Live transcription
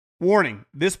Warning,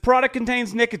 this product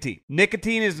contains nicotine.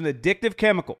 Nicotine is an addictive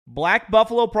chemical. Black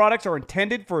Buffalo products are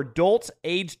intended for adults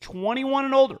aged 21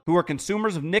 and older who are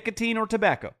consumers of nicotine or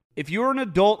tobacco. If you're an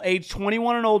adult aged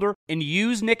 21 and older and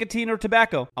use nicotine or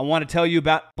tobacco, I want to tell you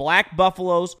about Black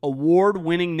Buffalo's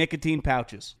award-winning nicotine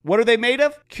pouches. What are they made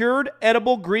of? Cured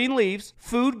edible green leaves,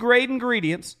 food-grade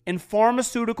ingredients, and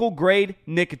pharmaceutical-grade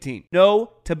nicotine.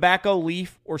 No tobacco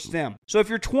leaf or stem. So if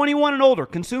you're 21 and older,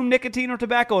 consume nicotine or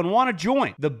tobacco, and want to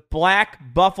join the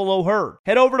Black Buffalo herd,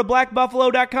 head over to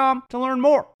blackbuffalo.com to learn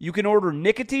more. You can order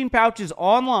nicotine pouches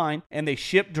online, and they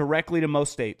ship directly to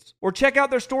most states. Or check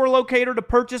out their store locator to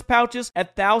purchase pouches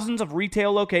at thousands of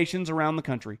retail locations around the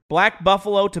country. Black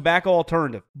Buffalo Tobacco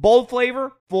Alternative. Bold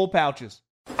flavor, full pouches.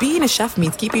 Being a chef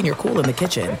means keeping your cool in the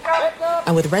kitchen.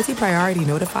 And with Resi Priority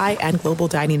Notify and Global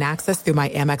Dining Access through my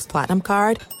Amex Platinum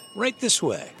card, right this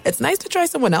way. It's nice to try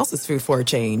someone else's food for a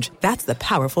change. That's the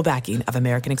powerful backing of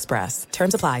American Express.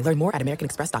 Terms apply. Learn more at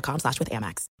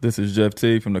americanexpress.com/withAmex. This is Jeff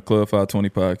T from the Club 520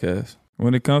 podcast.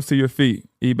 When it comes to your feet,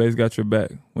 eBay's got your back.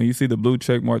 When you see the blue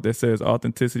check mark that says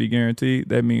authenticity guaranteed,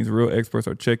 that means real experts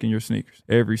are checking your sneakers.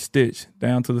 Every stitch,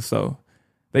 down to the sole.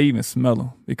 They even smell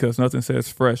them because nothing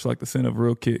says fresh like the scent of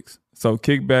real kicks. So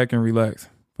kick back and relax.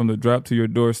 From the drop to your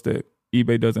doorstep,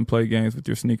 eBay doesn't play games with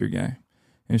your sneaker game.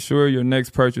 Ensure your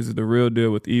next purchase is the real deal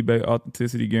with eBay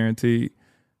Authenticity Guaranteed.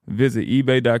 Visit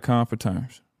ebay.com for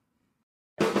terms.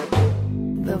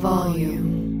 The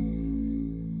volume.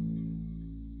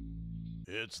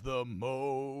 It's the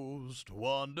most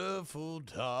wonderful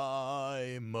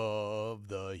time of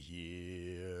the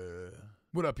year.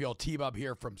 What up, y'all? T-Bob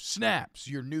here from Snaps,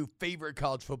 your new favorite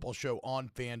college football show on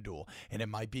FanDuel. And it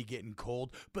might be getting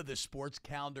cold, but the sports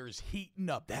calendar is heating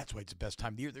up. That's why it's the best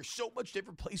time of the year. There's so much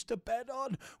different place to bet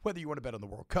on. Whether you want to bet on the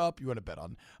World Cup, you want to bet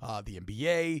on the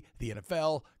NBA, the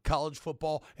NFL, college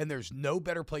football, and there's no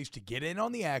better place to get in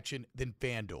on the action than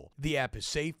FanDuel. The app is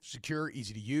safe, secure,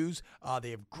 easy to use.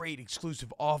 They have great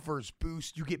exclusive offers,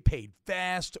 boosts. You get paid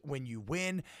fast when you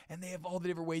win, and they have all the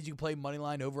different ways you can play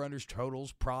moneyline, over-unders,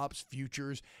 totals, props, futures.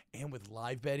 And with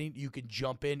live betting, you can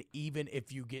jump in even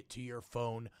if you get to your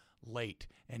phone late.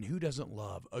 And who doesn't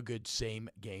love a good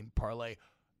same-game parlay?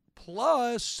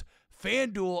 Plus,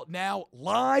 FanDuel now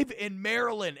live in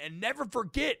Maryland. And never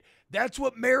forget, that's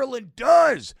what Maryland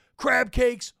does. Crab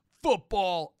cakes,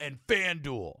 football, and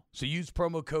FanDuel. So use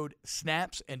promo code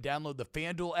SNAPS and download the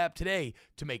FanDuel app today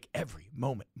to make every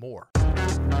moment more.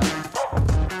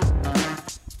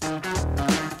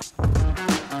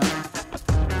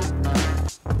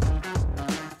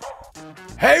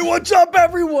 Hey, what's up,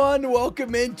 everyone?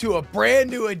 Welcome into a brand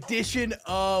new edition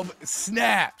of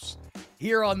Snaps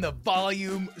here on the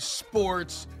Volume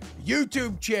Sports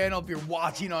YouTube channel. If you're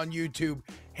watching on YouTube,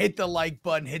 hit the like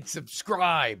button, hit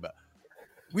subscribe.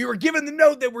 We were given the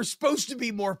note that we're supposed to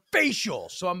be more facial,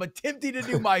 so I'm attempting to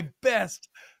do my best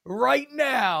right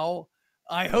now.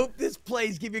 I hope this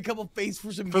plays. Give you a couple face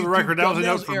for some. For the record, that was a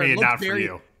note for me and not for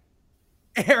you.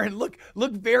 Aaron, look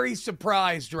very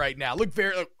surprised right now. Look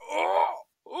very like,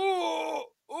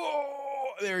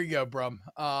 there you go, Brum.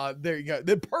 There you go.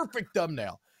 The perfect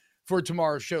thumbnail for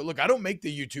tomorrow's show. Look, I don't make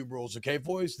the YouTube rules, okay,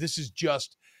 boys? This is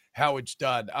just how it's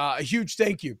done. A huge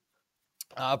thank you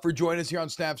for joining us here on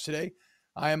Snaps today.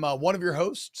 I am one of your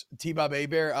hosts, T-Bob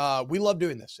Hebert. We love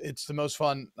doing this. It's the most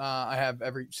fun I have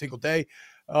every single day.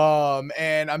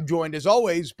 And I'm joined, as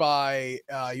always, by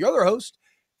your other host,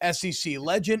 SEC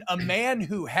legend, a man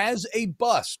who has a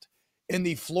bust in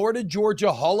the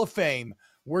Florida-Georgia Hall of Fame.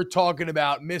 We're talking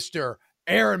about Mr.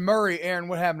 Aaron Murray. Aaron,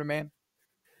 what happened, man?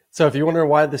 So if you wonder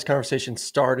why this conversation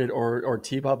started or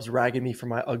T-Bob's ragging me for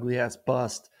my ugly-ass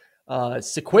bust,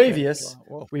 Sequavius,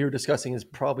 we were discussing, is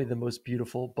probably the most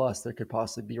beautiful bust there could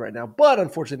possibly be right now. But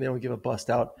unfortunately, they don't give a bust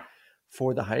out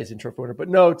for the Heisman Trophy winner. But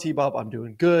no, T-Bob, I'm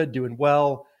doing good, doing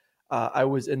well. I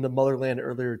was in the motherland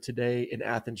earlier today in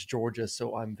Athens, Georgia,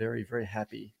 so I'm very, very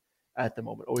happy at the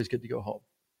moment. Always good to go home.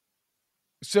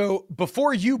 So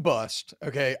before you bust,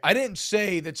 okay, I didn't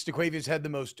say that Sequavius had the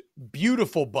most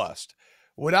beautiful bust.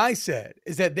 What I said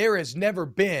is that there has never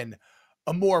been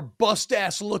a more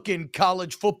bust-ass looking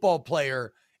college football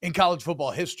player in college football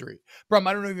history. Brum,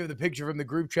 I don't know if you have the picture from the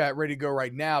group chat ready to go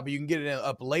right now, but you can get it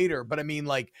up later. But I mean,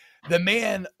 like, the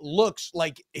man looks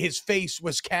like his face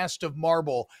was cast of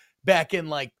marble back in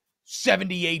like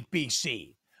 78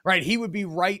 BC, right? He would be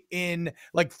right in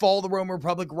like Fall of the Roman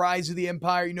Republic, Rise of the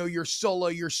Empire, you know, your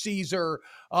Sulla, your Caesar.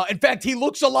 In fact, he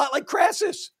looks a lot like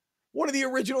Crassus, one of the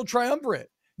original triumvirate.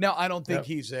 Now, I don't think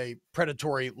he's a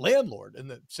predatory landlord in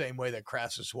the same way that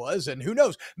Crassus was. And who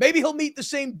knows, maybe he'll meet the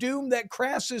same doom that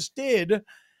Crassus did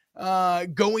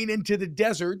going into the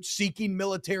desert seeking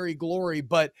military glory.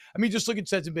 But I mean, just look at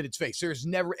Stetson Bennett's face. There's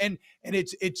never, and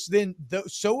it's then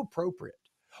so appropriate.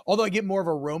 Although I get more of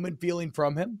a Roman feeling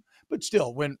from him, but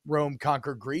still, when Rome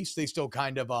conquered Greece, they still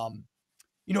kind of,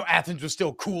 Athens was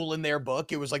still cool in their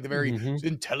book. It was like the very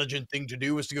intelligent thing to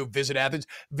do was to go visit Athens.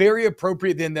 Very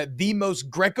appropriate then that the most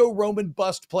Greco-Roman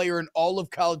bust player in all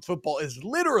of college football is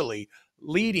literally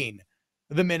leading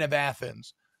the men of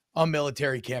Athens on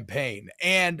military campaign.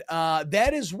 And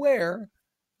that is where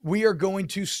we are going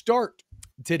to start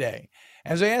today.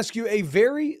 As I ask you a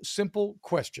very simple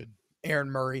question,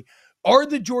 Aaron Murray, are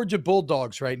the Georgia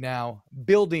Bulldogs right now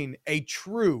building a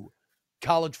true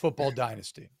college football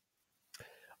dynasty?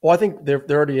 Well, I think they're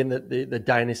already in the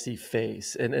dynasty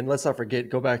phase. And let's not forget,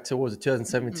 go back to, what was it,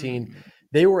 2017?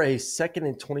 They were a 2nd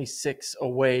and 26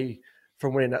 away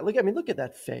from winning that. Look at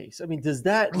that face. I mean, does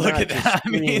that look at that? I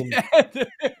mean,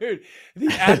 dude,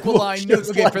 the aquiline nose.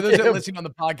 Okay, for those that are listening on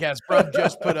the podcast, Bro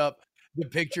just put up the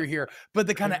picture here, but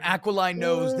the kind of aquiline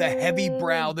nose, the heavy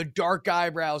brow, the dark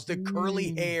eyebrows, the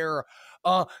curly hair,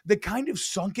 the kind of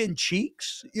sunken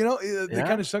cheeks, the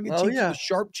kind of sunken cheeks, the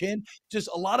sharp chin, just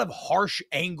a lot of harsh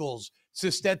angles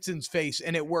to Stetson's face,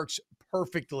 and it works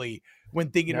perfectly when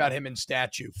thinking about him in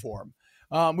statue form.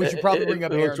 We should probably bring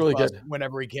up Aaron's really bust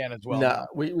whenever we can as well. No,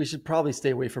 we should probably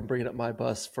stay away from bringing up my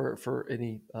bust for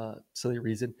any silly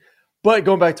reason. But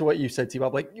going back to what you said,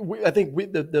 T-Bob, I think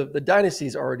the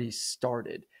dynasty's already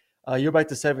started. You're back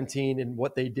to 17 and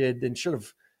what they did, then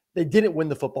they didn't win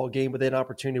the football game, but they had an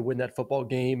opportunity to win that football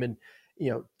game. And,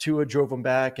 Tua drove them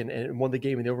back and won the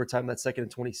game in the overtime, that 2nd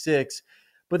and 26.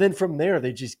 But then from there,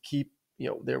 they just keep,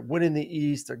 they're winning the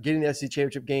East, they're getting the SEC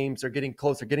championship games, they're getting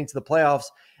close, they're getting to the playoffs.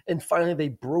 And finally, they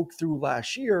broke through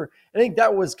last year. I think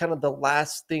that was kind of the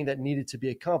last thing that needed to be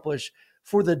accomplished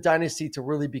for the dynasty to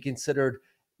really be considered.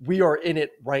 We are in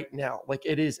it right now. Like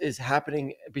it is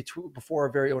happening before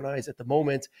our very own eyes at the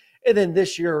moment. And then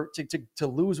this year to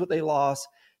lose what they lost,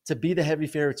 to be the heavy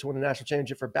favorite to win a national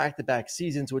championship for back-to-back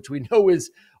seasons, which we know is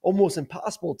almost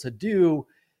impossible to do.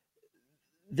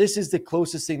 This is the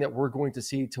closest thing that we're going to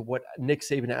see to what Nick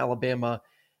Saban at Alabama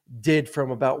did from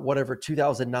about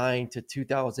 2009 to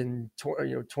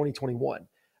 2021.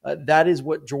 That is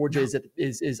what Georgia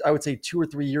is I would say 2 or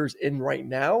 3 years in right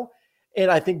now. And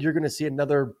I think you're going to see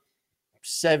another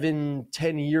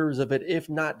 7-10 years of it, if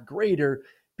not greater,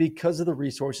 because of the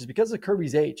resources, because of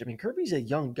Kirby's age. I mean, Kirby's a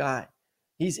young guy.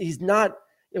 He's not,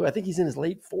 I think he's in his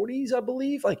late 40s, I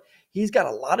believe. Like he's got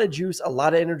a lot of juice, a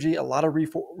lot of energy, a lot of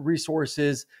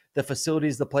resources, the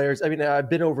facilities, the players. I mean, I've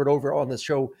been over and over on this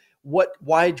show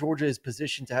why Georgia is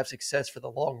positioned to have success for the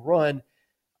long run.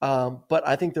 But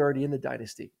I think they're already in the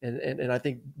dynasty. And I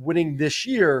think winning this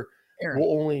year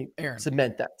will only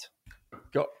cement that.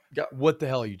 Go. What the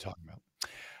hell are you talking about?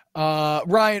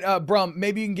 Ryan, Brum,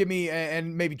 maybe you can give me,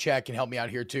 and maybe Chad can help me out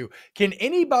here too. Can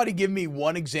anybody give me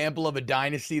one example of a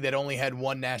dynasty that only had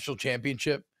one national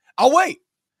championship? I'll wait.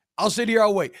 I'll sit here.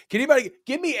 I'll wait. Can anybody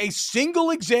give me a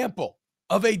single example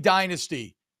of a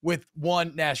dynasty with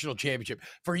one national championship?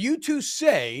 For you to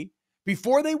say,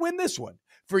 before they win this one,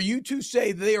 for you to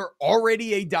say they are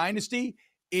already a dynasty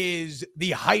is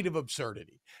the height of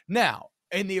absurdity. Now,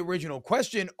 in the original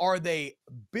question, are they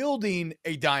building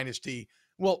a dynasty?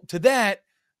 Well, to that,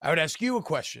 I would ask you a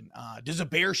question. Does a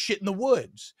bear shit in the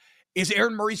woods? Is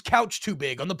Aaron Murray's couch too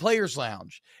big on the players'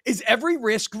 lounge? Is every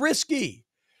risk risky?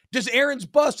 Does Aaron's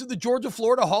bust of the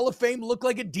Georgia-Florida Hall of Fame look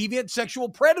like a deviant sexual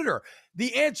predator?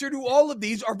 The answer to all of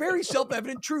these are very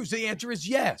self-evident truths. The answer is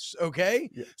yes,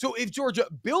 okay? Yeah. So if Georgia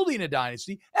building a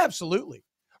dynasty, absolutely.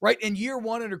 Right? In year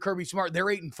one under Kirby Smart, they're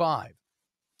 8-5.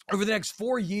 Over the next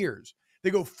 4 years,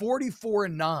 they go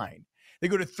 44-9. They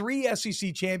go to 3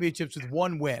 SEC championships with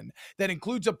 1 win. That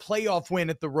includes a playoff win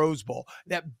at the Rose Bowl.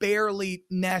 That barely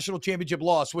national championship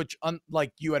loss, which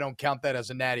unlike you, I don't count that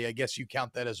as a natty. I guess you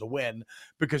count that as a win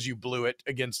because you blew it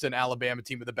against an Alabama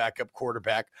team with a backup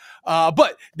quarterback.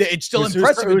 But it's still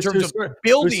impressive in terms of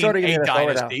building a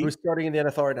dynasty. Who's starting in the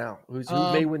NFL right now? Who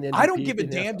may win the MVP? I don't give a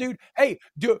damn, dude. Hey,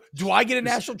 do I get a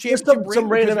national championship ring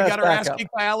because we got our ass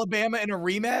kicked by Alabama in a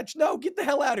rematch? No, get the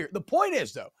hell out of here. The point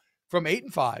is, though, from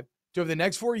 8-5, to over the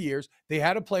next 4 years, they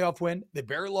had a playoff win. They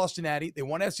barely lost to Natty. They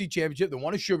won SEC championship. They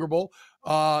won a Sugar Bowl.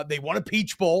 They won a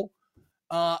Peach Bowl.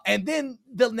 And then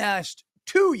the last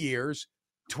 2 years,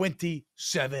 27-1.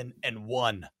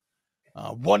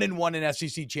 1-1 in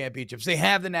SEC championships. They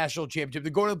have the national championship.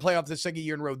 They're going to the playoff the second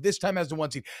year in a row. This time as the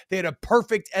 1 seed. They had a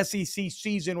perfect SEC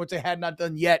season, which they had not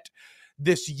done yet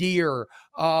this year.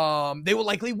 They will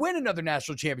likely win another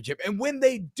national championship. And when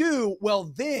they do, well,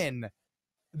 then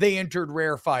they entered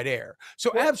rarefied air.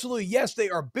 So absolutely, yes, they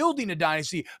are building a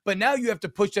dynasty, but now you have to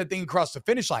push that thing across the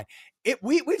finish line.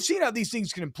 We've seen how these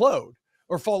things can implode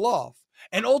or fall off.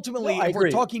 And ultimately, if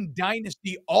we're talking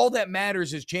dynasty, all that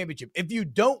matters is championship. If you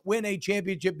don't win a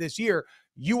championship this year,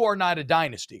 you are not a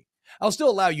dynasty. I'll still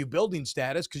allow you building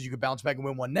status because you could bounce back and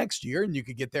win one next year and you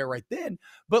could get there right then.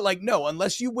 But no,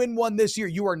 unless you win one this year,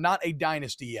 you are not a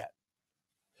dynasty yet.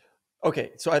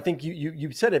 Okay, so I think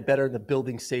you said it better in the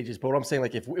building stages, but what I'm saying,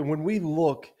 when we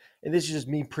look, and this is just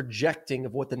me projecting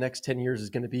of what the next 10 years is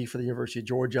going to be for the University of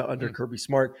Georgia under Kirby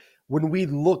Smart. When we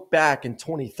look back in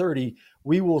 2030,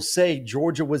 we will say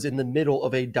Georgia was in the middle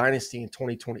of a dynasty in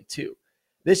 2022.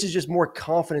 This is just more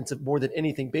confidence of more than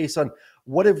anything based on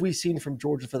what have we seen from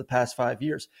Georgia for the past 5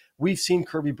 years. We've seen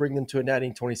Kirby bring them to a natty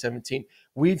in 2017.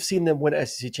 We've seen them win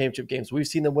SEC championship games. We've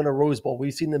seen them win a Rose Bowl.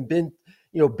 We've seen them been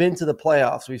to the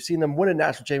playoffs. We've seen them win a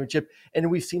national championship, and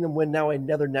we've seen them win now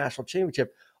another national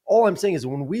championship. All I'm saying is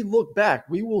when we look back,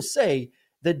 we will say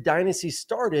the dynasty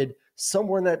started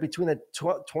somewhere in that between that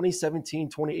 2017,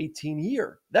 2018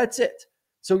 year. That's it.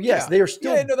 So yes, they are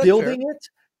still building it.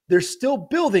 They're still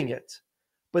building it.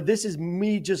 But this is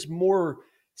me just more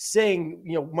saying,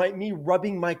 me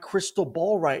rubbing my crystal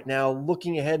ball right now,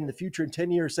 looking ahead in the future in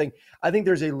 10 years, saying, I think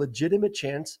there's a legitimate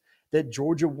chance that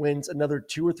Georgia wins another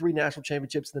 2 or 3 national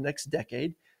championships in the next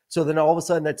decade. So then all of a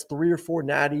sudden that's 3 or 4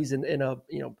 natties in a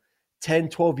 10,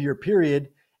 12-year period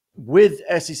with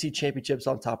SEC championships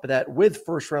on top of that, with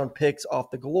first-round picks off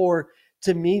the galore.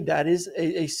 To me, that is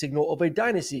a signal of a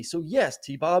dynasty. So yes,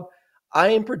 T-Bob, I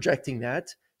am projecting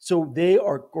that. So they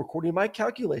are, according to my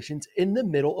calculations, in the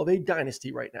middle of a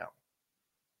dynasty right now.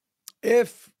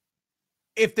 If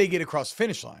they get across the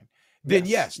finish line, then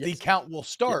yes, the count will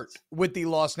start with the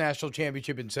lost national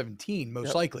championship in 2017,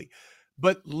 most likely.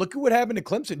 But look at what happened to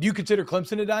Clemson. Do you consider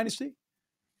Clemson a dynasty?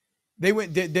 They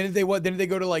went. Didn't they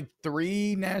go to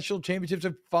 3 national championships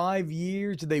in 5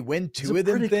 years? Did they win 2 of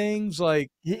them things? The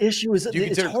issue is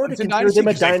it's hard Clemson to consider them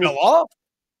a dynasty. They fell off.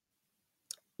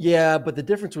 Yeah, but the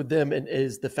difference with them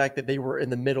is the fact that they were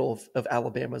in the middle of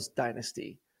Alabama's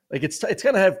dynasty. It's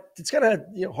kind of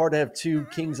hard to have 2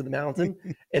 kings of the mountain,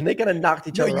 and they kind of knocked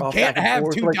each other off. You can't have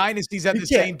 2 dynasties at the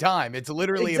same time. It's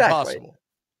literally impossible.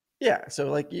 Yeah,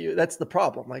 so that's the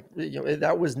problem.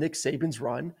 That was Nick Saban's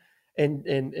run, and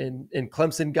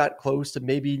Clemson got close to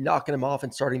maybe knocking them off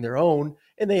and starting their own,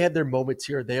 and they had their moments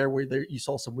here or there where you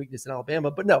saw some weakness in Alabama.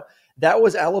 But no, that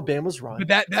was Alabama's run. But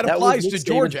that applies to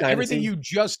Georgia. Everything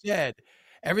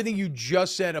you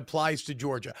just said applies to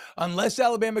Georgia. Unless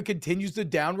Alabama continues the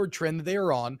downward trend that they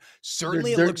are on,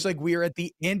 certainly it looks like we are at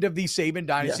the end of the Saban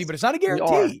dynasty, but it's not a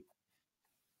guarantee.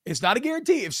 It's not a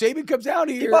guarantee. If Saban comes out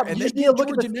here and they get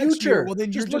Georgia at the next year, well,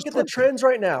 then just look at the trends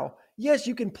right now. Yes,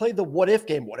 you can play the what if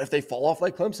game. What if they fall off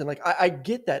like Clemson? I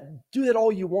get that. Do that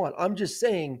all you want. I'm just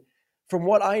saying, from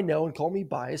what I know, and call me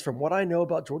biased, from what I know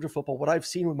about Georgia football, what I've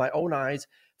seen with my own eyes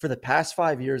for the past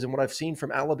 5 years and what I've seen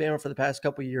from Alabama for the past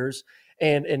couple of years,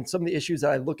 and some of the issues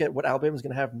that I look at what Alabama's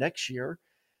going to have next year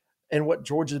and what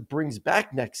Georgia brings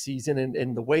back next season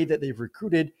and the way that they've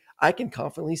recruited, I can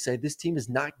confidently say this team is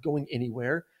not going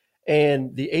anywhere.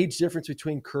 And the age difference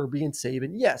between Kirby and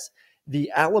Saban, yes,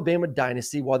 the Alabama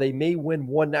dynasty, while they may win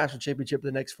one national championship in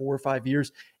the next 4 or 5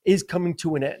 years, is coming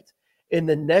to an end. And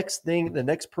the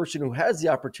next person who has the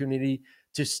opportunity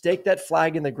to stake that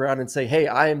flag in the ground and say, hey,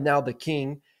 I am now the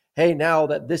king. Hey, now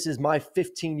that this is my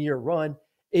 15-year run,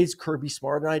 is Kirby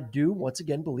Smart. And I do, once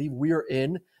again, believe we are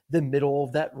in the middle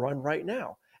of that run right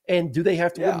now. And do they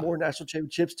have to win more national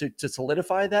championships to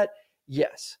solidify that?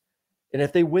 Yes. And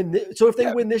if they win,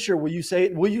 win this year, will you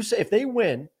say if they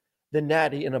win the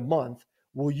Natty in a month,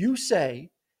 will you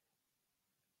say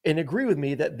and agree with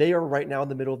me that they are right now in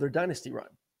the middle of their dynasty run?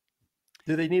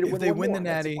 Do they need to win? If they win the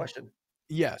Natty,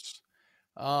 yes.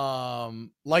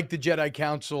 Like the Jedi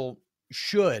Council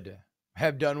should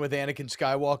have done with Anakin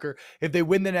Skywalker. If they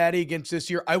win the Natty against this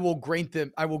year, I will grant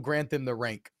them the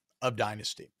rank of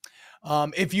dynasty.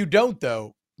 If you don't,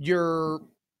 though, you're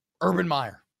Urban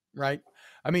Meyer, right?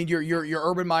 I mean, you're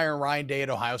Urban Meyer and Ryan Day at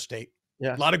Ohio State.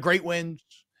 Yeah, a lot of great wins,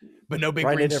 but no big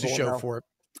rings to show for it.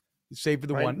 Save for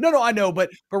the one. No, I know, but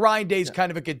Ryan Day's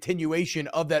kind of a continuation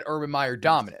of that Urban Meyer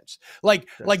dominance. Like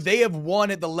they have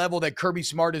won at the level that Kirby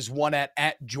Smart has won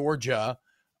at Georgia,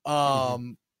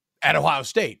 at Ohio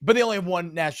State, but they only have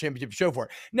one national championship to show for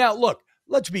it. Now, look,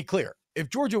 let's be clear. If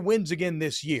Georgia wins again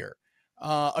this year,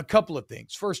 a couple of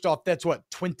things. First off, that's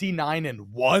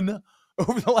 29-1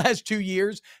 over the last 2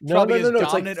 years. Probably as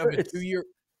dominant of a 2 year.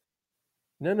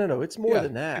 No. It's more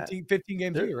than that. 15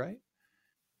 games a year, right?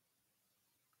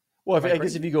 Well, I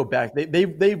guess if you go back,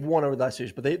 they've won over the last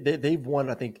years, but they've won,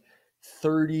 I think,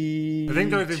 30. I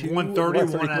think they've won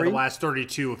 31 out of the last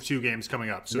 32 of 2 games coming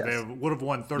up. So they would have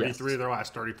won 33 of their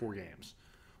last 34 games,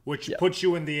 which puts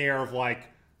you in the air of like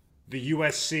the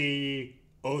USC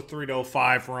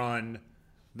 03-05 run,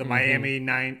 the Miami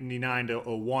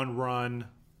 99-01 run,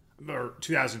 or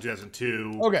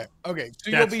 2002. Okay. So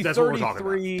you'll be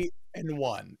 33-1.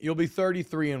 You'll be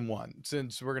 33-1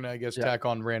 since we're gonna, I guess, tack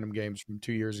on random games from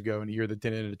 2 years ago and a year that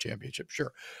didn't end in a championship.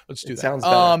 Sure, let's do that. Sounds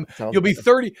better. You'll be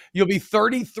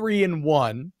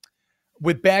 33-1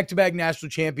 with back-to-back national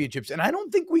championships, and I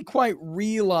don't think we quite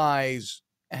realize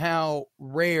how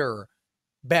rare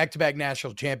back-to-back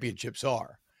national championships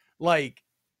are. Like,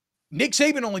 Nick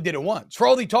Saban only did it once. For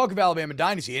all the talk of Alabama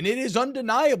dynasty, and it is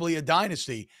undeniably a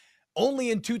dynasty,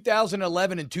 only in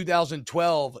 2011 and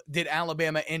 2012 did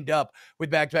Alabama end up with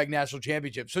back-to-back national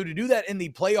championships. So to do that in the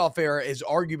playoff era is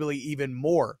arguably even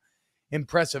more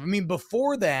impressive. I mean,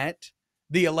 before that,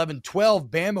 the 11-12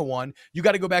 Bama one, you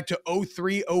got to go back to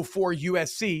 03-04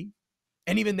 USC.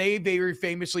 And even they very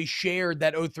famously shared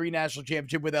that 03 national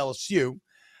championship with LSU.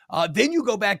 Then you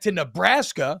go back to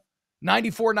Nebraska,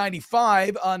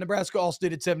 94-95. Nebraska also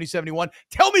did it 70-71.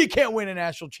 Tell me you can't win a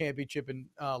national championship in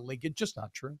Lincoln. Just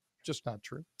not true.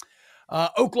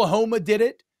 Oklahoma did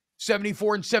it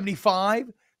 74-75.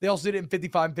 They also did it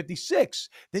in 55-56.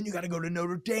 Then you got to go to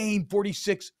Notre Dame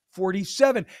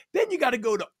 46-47. Then you got to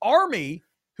go to Army,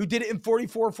 who did it in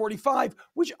 44-45,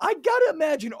 which I got to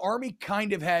imagine Army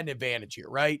kind of had an advantage here,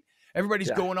 right?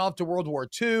 Everybody's going off to World War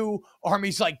II.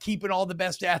 Army's like keeping all the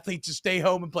best athletes to stay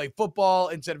home and play football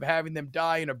instead of having them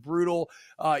die in a brutal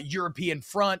European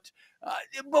front.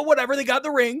 But whatever, they got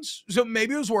the rings, so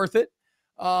maybe it was worth it.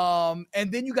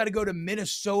 And then you got to go to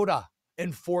Minnesota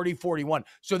in 40-41.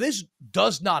 So this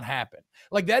does not happen.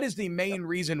 Like, that is the main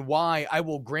reason why I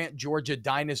will grant Georgia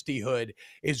dynastyhood,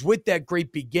 is with that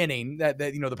great beginning that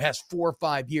the past 4 or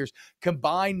 5 years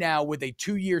combined now with a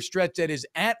 2-year stretch that is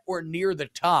at or near the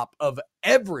top of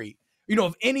every,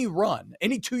 of any run,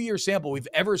 any 2-year sample we've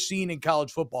ever seen in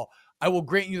college football. I will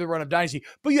grant you the run of dynasty,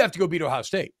 but you have to go beat Ohio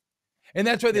State. And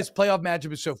that's why this playoff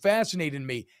matchup is so fascinating to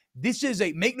me. This is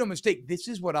make no mistake, this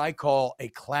is what I call a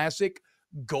classic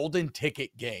golden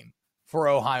ticket game for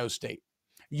Ohio State.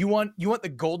 You want the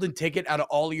golden ticket out of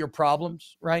all of your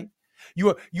problems, right?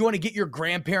 You want to get your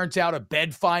grandparents out of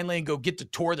bed finally and go get to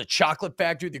tour the chocolate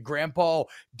factory with your grandpa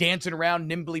dancing around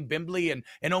nimbly bimbly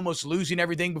and almost losing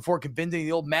everything before convincing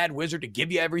the old mad wizard to give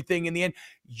you everything in the end.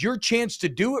 Your chance to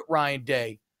do it, Ryan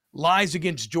Day, lies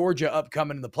against Georgia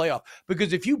upcoming in the playoff.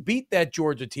 Because if you beat that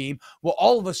Georgia team, well,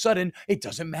 all of a sudden, it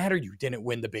doesn't matter you didn't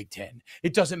win the Big Ten.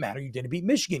 It doesn't matter you didn't beat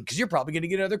Michigan, because you're probably going to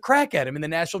get another crack at him in the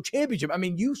national championship. I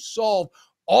mean, you solve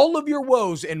all of your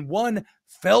woes in one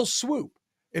fell swoop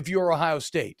if you're Ohio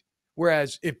State.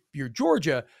 Whereas if you're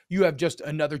Georgia, you have just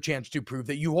another chance to prove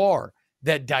that you are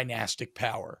that dynastic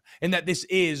power, and that this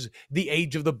is the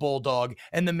age of the Bulldog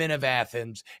and the men of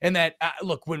Athens, and that,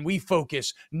 look, when we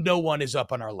focus, no one is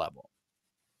up on our level.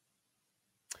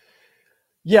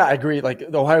 Yeah, I agree. Like,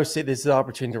 the Ohio State, this is an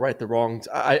opportunity to right the wrongs.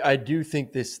 I do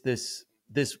think this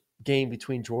game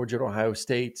between Georgia and Ohio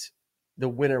State, the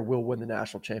winner will win the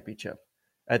national championship.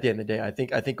 At the end of the day,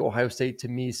 I think Ohio State, to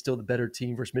me, is still the better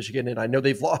team versus Michigan, and I know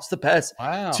they've lost the past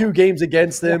 2 games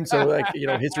against them, so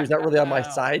history's not really on my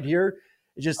side here.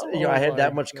 It's just I had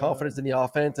that much confidence in the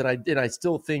offense, and I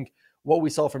still think what we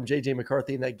saw from J.J.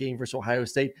 McCarthy in that game versus Ohio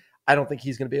State, I don't think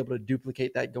he's going to be able to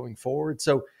duplicate that going forward.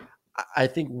 So I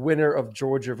think winner of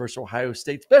Georgia versus Ohio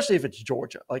State, especially if it's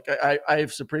Georgia. Like, I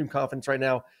have supreme confidence right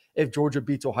now. If Georgia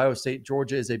beats Ohio State,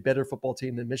 Georgia is a better football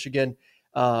team than Michigan.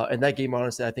 And that game,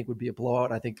 honestly, I think would be a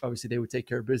blowout. I think obviously they would take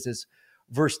care of business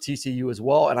versus TCU as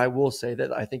well. And I will say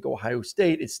that I think Ohio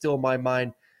State is still, in my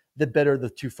mind, the better of the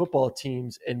 2 football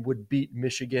teams and would beat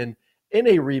Michigan in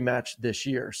a rematch this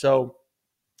year. So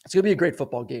it's going to be a great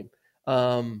football game.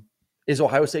 Is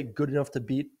Ohio State good enough to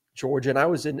beat Georgia? And I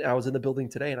was in the building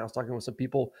today, and I was talking with some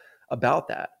people about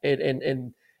that.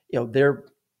 And they're,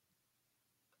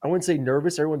 I wouldn't say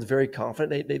nervous. Everyone's very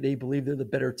confident. They believe they're the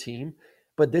better team.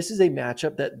 But this is a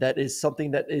matchup that is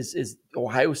something that is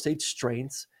Ohio State's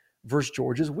strengths versus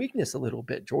Georgia's weakness a little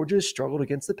bit. Georgia has struggled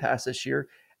against the pass this year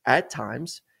at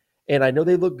times. And I know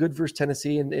they look good versus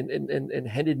Tennessee, and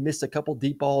Hendon missed a couple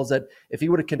deep balls that if he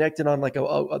would have connected on like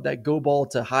that go ball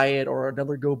to Hyatt or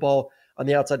another go ball on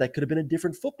the outside, that could have been a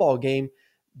different football game.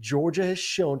 Georgia has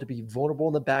shown to be vulnerable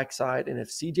on the backside. And if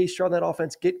CJ Stroud and that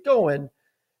offense get going,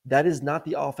 that is not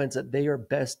the offense that they are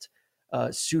best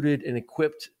suited and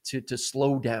equipped to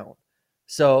slow down.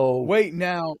 So wait,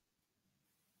 now,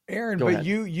 Aaron, but ahead.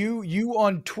 you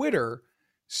on Twitter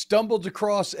stumbled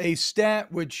across a stat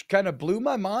which kind of blew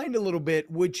my mind a little bit,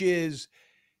 which is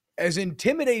as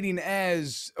intimidating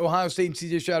as Ohio State and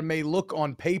CJ Stroud may look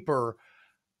on paper,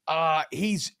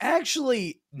 he's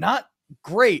actually not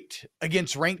great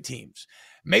against ranked teams.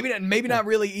 Maybe not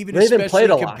really even especially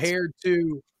compared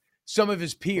to some of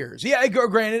his peers. Yeah,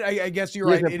 granted, I guess you're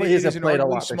right. It is an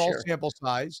arguably small sample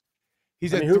size.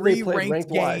 He's had 3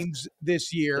 ranked games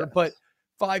this year, but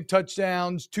 5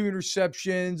 touchdowns, 2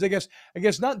 interceptions. I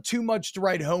guess not too much to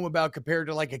write home about compared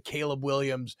to like a Caleb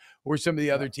Williams or some of the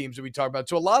other teams that we talk about.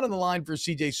 So a lot on the line for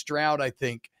CJ Stroud, I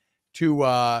think,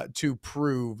 to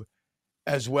prove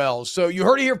as well. So you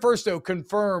heard it here first, though.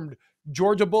 Confirmed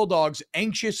Georgia Bulldogs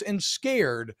anxious and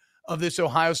scared of this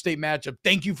Ohio State matchup.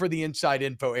 Thank you for the inside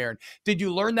info, Aaron. Did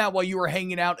you learn that while you were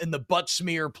hanging out in the Butt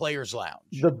Smear Players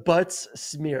Lounge? The Butts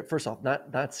Smear. First off,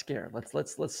 not scared.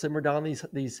 Let's simmer down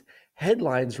these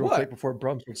headlines real quick before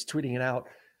Brums was tweeting it out.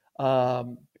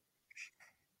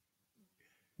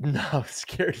 No,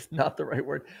 scared is not the right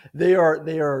word. They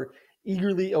are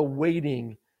eagerly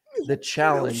awaiting the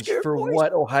challenge for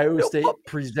what Ohio State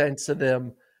presents to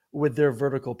them with their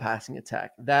vertical passing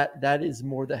attack. That is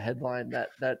more the headline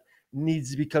that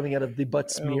needs to be coming out of the Butt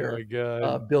Smear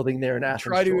building there in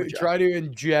Athens, Georgia. Try to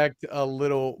inject a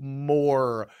little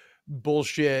more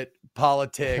bullshit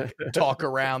politic talk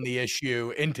around the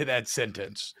issue into that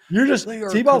sentence. You're just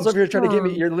T-Ball's over here trying to get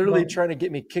me. You're literally trying to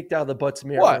get me kicked out of the Butt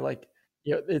Smear. Like,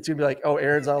 it's gonna be like, oh,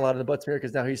 Aaron's not allowed in the Butt Smear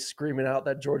because now he's screaming out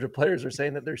that Georgia players are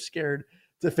saying that they're scared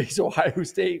to face Ohio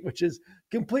State, which is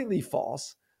completely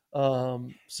false. So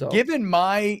given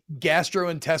my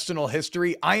gastrointestinal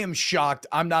history, I am shocked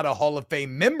I'm not a Hall of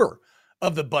Fame member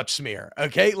of the Butt Smear.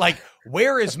 Okay. Like,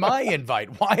 where is my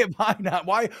invite? Why am I not?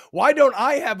 Why don't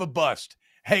I have a bust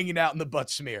hanging out in the Butt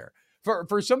Smear?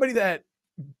 For somebody that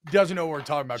doesn't know what we're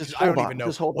talking about, because I don't even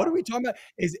know. What are we talking about?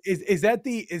 Is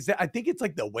that I think it's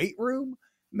like the weight room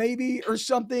maybe or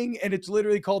something. And it's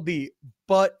literally called the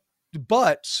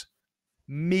Butts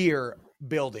Smear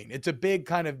building. It's a big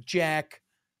kind of Jack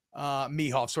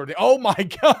Mehoff sort of. Oh my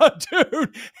God,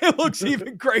 dude, it looks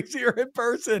even crazier in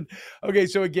person. Okay,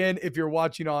 so again, if you're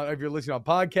listening on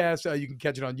podcasts, you can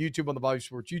catch it on YouTube on the Bobby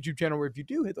Sports YouTube channel, where if you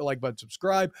do hit the like button,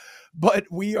 subscribe. But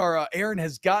we are Aaron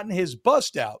has gotten his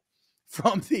bust out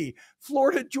from the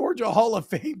Florida Georgia Hall of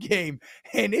Fame game,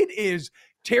 and it is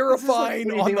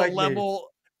terrifying on the level.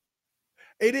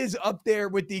 It is up there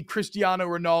with the Cristiano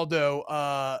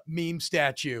Ronaldo meme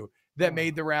statue that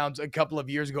made the rounds a couple of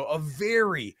years ago. A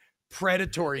very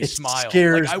predatory smile. It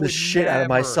scares the shit out of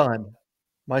my son.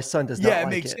 My son does not like it.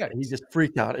 Makes sense. He just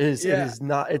freaked out. It is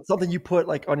not. It's something you put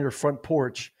like on your front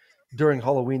porch during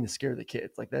Halloween to scare the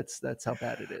kids. Like that's how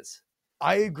bad it is.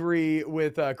 I agree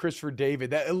with Christopher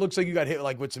David. That it looks like you got hit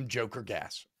like with some Joker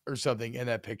gas or something in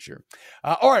that picture.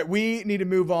 All right, we need to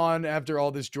move on after all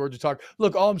this Georgia talk.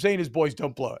 Look, all I'm saying is, boys,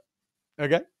 don't blow it.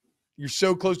 Okay, you're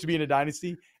so close to being a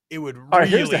dynasty. It would really. All right,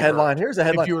 here's the headline. Here's the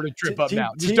headline. If you were to trip up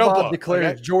now, just don't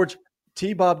blow.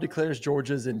 T-Bob declares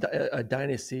Georgia's in a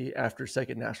dynasty after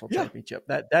second national championship.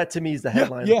 That to me is the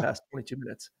headline of the past 22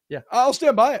 minutes. Yeah, I'll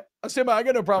stand by it. I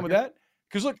got no problem with that.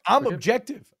 Because look, I'm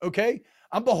objective. Okay,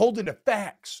 I'm beholden to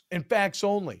facts and facts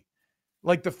only.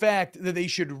 Like the fact that they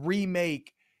should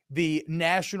remake the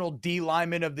National D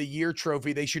Lineman of the Year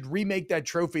trophy. They should remake that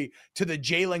trophy to the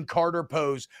Jalen Carter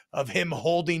pose of him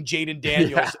holding Jaden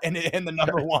Daniels and the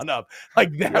number 1 up.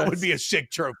 Like that would be a sick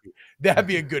trophy. That'd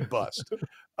be a good bust.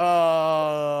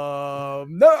 No,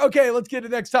 okay, let's get to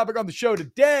the next topic on the show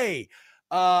today.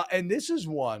 And this is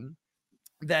one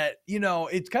that,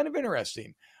 it's kind of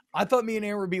interesting. I thought me and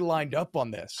Aaron would be lined up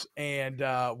on this. And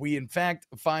we, in fact,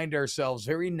 find ourselves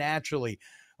very naturally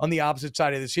on the opposite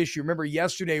side of this issue. Remember,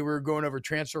 yesterday we were going over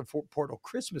transfer portal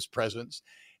Christmas presents,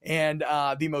 and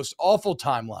the most awful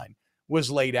timeline was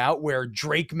laid out where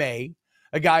Drake May,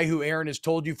 a guy who Aaron has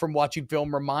told you from watching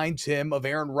film reminds him of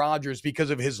Aaron Rodgers because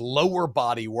of his lower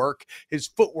body work, his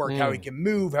footwork, how he can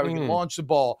move, how he can launch the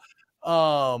ball.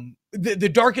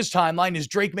 The darkest timeline is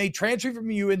Drake May transferring from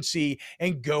UNC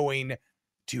and going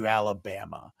to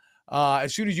Alabama.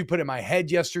 As soon as you put it in my head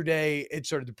yesterday, it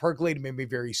started to percolate. It made me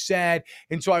very sad.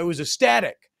 And so I was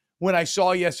ecstatic when I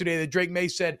saw yesterday that Drake May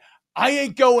said, I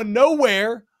ain't going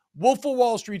nowhere. Wolf of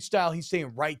Wall Street style. He's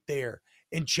staying right there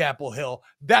in Chapel Hill.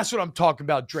 That's what I'm talking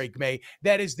about, Drake May.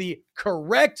 That is the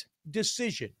correct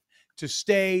decision to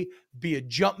stay, be a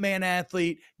Jumpman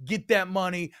athlete, get that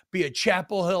money, be a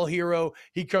Chapel Hill hero.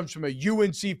 He comes from a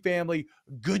UNC family.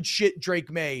 Good shit,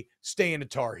 Drake May. Stay in a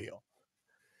Tar Heel.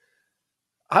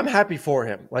 I'm happy for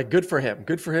him. Like, good for him.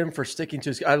 Good for him for sticking to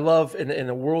his. I love in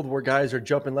a world where guys are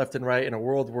jumping left and right, in a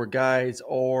world where guys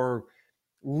are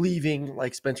leaving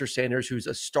like Spencer Sanders, who's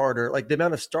a starter. Like the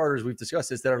amount of starters we've discussed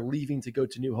this that are leaving to go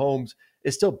to new homes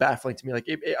is still baffling to me. Like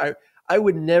I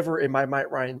would never in my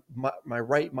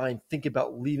right mind think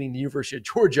about leaving the University of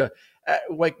Georgia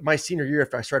like my senior year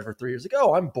after I started for 3 years. Like,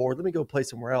 oh, I'm bored. Let me go play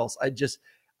somewhere else. I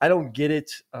don't get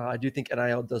it. I do think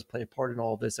NIL does play a part in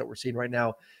all of this that we're seeing right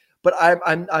now, but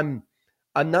I'm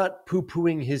not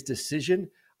poo-pooing his decision.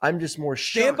 I'm just more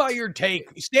shocked. Stand by your take.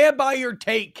 Stand by your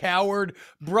take, coward.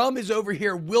 Brum is over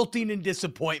here wilting in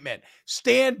disappointment.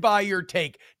 Stand by your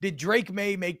take. Did Drake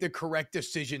May make the correct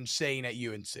decision staying at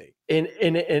UNC? In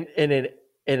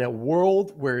a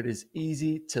world where it is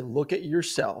easy to look at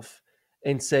yourself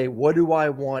and say, what do I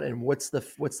want and what's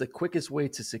the quickest way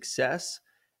to success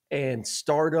and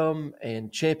stardom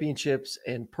and championships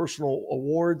and personal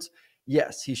awards,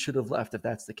 yes, he should have left if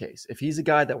that's the case. If he's a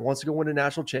guy that wants to go win a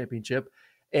national championship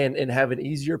and have an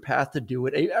easier path to do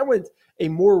it, a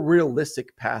more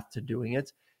realistic path to doing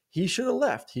it, he should have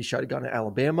left. He should have gone to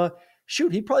Alabama.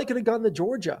 Shoot, he probably could have gone to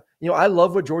Georgia. I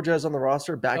love what Georgia has on the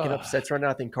roster, backing up sets right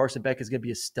now. I think Carson Beck is going to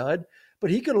be a stud. But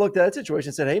he could have looked at that situation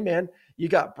and said, hey, man, you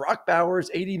got Brock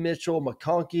Bowers, A.D. Mitchell,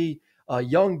 McConkey, a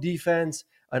young defense,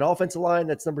 an offensive line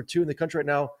that's number 2 in the country right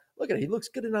now. Look at it. He looks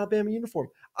good in an Alabama uniform.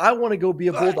 I want to go be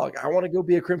a Bulldog. I want to go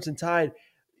be a Crimson Tide.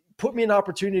 Put me an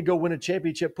opportunity to go win a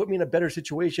championship. Put me in a better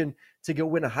situation to go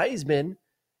win a Heisman.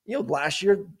 Last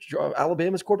year,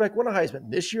 Alabama's quarterback won a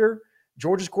Heisman. This year,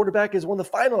 Georgia's quarterback is one of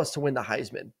the finalists to win the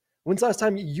Heisman. When's the last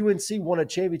time UNC won a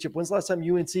championship? When's the last time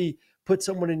UNC put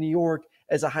someone in New York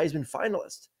as a Heisman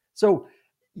finalist? So,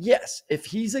 yes, if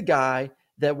he's a guy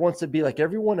that wants to be like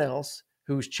everyone else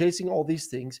who's chasing all these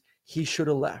things, he should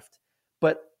have left.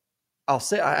 But I'll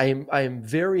say I am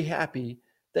very happy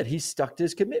that he stuck to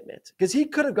his commitment because he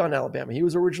could have gone to Alabama. He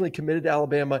was originally committed to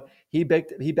Alabama. He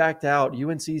backed out.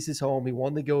 UNC's his home. He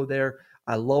wanted to go there.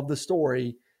 I love the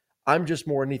story. I'm just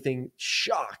more than anything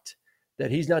shocked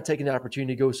that he's not taking the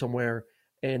opportunity to go somewhere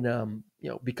and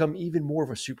become even more of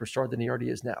a superstar than he already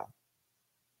is now.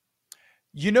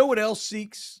 You know what else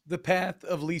seeks the path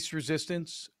of least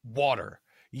resistance? Water.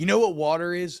 You know what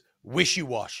water is?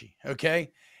 Wishy-washy,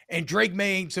 okay? And Drake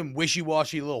May ain't some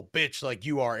wishy-washy little bitch like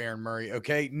you are, Aaron Murray,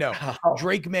 okay? No.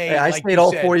 Drake May, hey, I stayed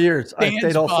all 4 years. I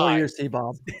stayed all 4 years,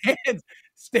 T-Bob.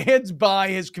 Stands by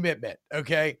his commitment,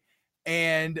 okay?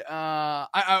 And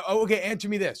okay, answer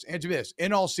me this.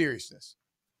 In all seriousness,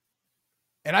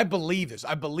 and I believe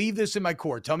this in my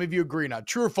core. Tell me if you agree or not.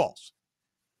 True or false?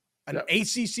 An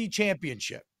ACC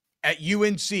championship at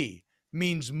UNC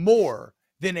means more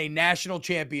than a national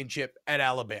championship at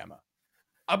Alabama.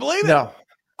 I believe it. No.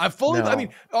 I fully. No, I mean,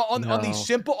 on these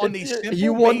simple.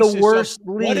 You won the worst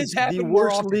league. What has happened the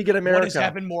worst league in America. What has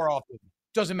happened more often?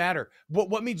 Doesn't matter.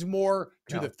 What means more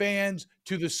to the fans,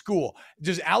 to the school?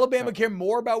 Does Alabama care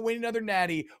more about winning another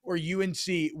natty or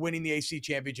UNC winning the AC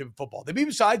championship in football? They'd be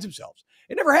besides themselves.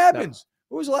 It never happens.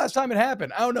 When was the last time it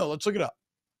happened? I don't know. Let's look it up.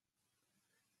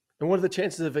 And what are the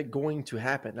chances of it going to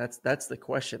happen? That's the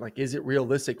question. Like, is it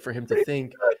realistic for him to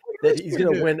think that he's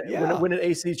going to win an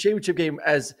AC championship game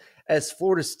as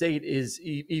Florida State is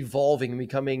evolving and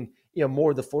becoming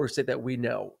more the Florida State that we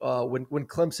know? When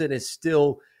Clemson is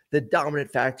still the dominant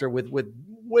factor with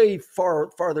way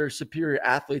farther superior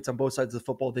athletes on both sides of the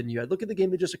football than you had. Look at the game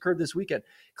that just occurred this weekend.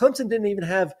 Clemson didn't even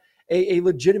have a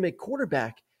legitimate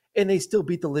quarterback, and they still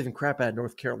beat the living crap out of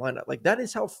North Carolina. Like, that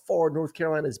is how far North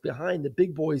Carolina is behind the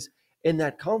big boys in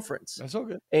that conference. That's so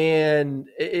good. And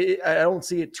I don't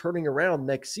see it turning around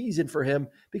next season for him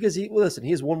because he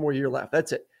has one more year left.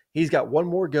 That's it. He's got one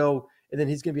more go, and then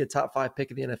he's going to be a top 5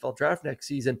 pick in the NFL draft next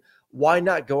season. Why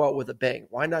not go out with a bang?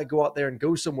 Why not go out there and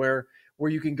go somewhere where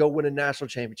you can go win a national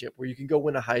championship, where you can go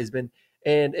win a Heisman,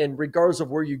 and regardless of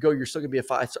where you go, you're still going to be a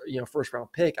 5-star, first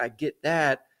round pick. I get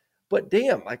that, but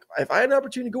damn, like if I had an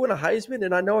opportunity to go win a Heisman,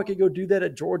 and I know I could go do that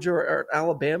at Georgia or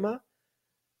Alabama,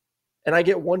 and I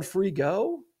get one free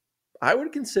go, I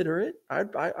would consider it.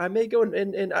 I may go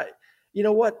and I, you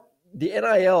know what, the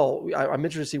NIL. I'm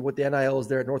interested to see what the NIL is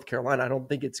there at North Carolina. I don't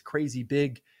think it's crazy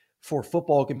big for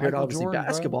football compared to obviously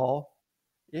basketball.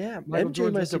 Bro. Yeah, Michael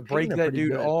Jordan has to break that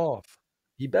dude off.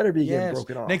 He better be getting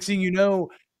broken off. Next thing you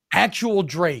know, actual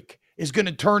Drake is going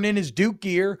to turn in his Duke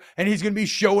gear, and he's going to be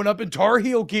showing up in Tar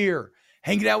Heel gear,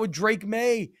 hanging out with Drake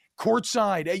May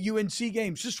courtside at UNC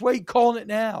games. Just wait, calling it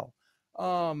now.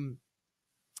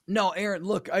 No, Aaron,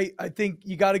 look, I think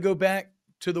you got to go back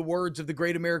to the words of the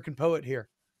great American poet here,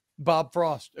 Bob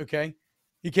Frost, okay?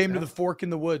 He came to the fork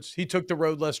in the woods. He took the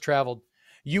road less traveled.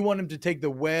 You want him to take the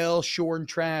well-shorn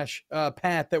trash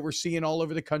path that we're seeing all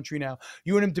over the country now.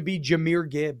 You want him to be Jahmyr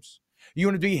Gibbs. You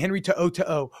want him to be Henry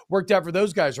To'o. Worked out for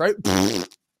those guys, right?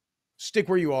 Stick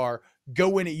where you are. go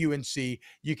win at UNC.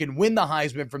 You can win the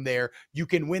Heisman from there. You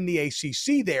can win the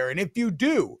ACC there. And if you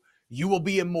do, you will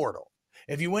be immortal.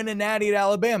 If you win a natty at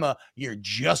Alabama, you're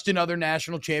just another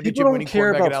national championship winning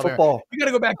quarterback at Alabama. Football. You got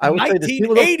to go back to 1980.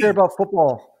 People don't care about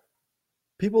football.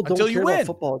 People don't care about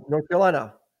football. North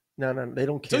Carolina. No, they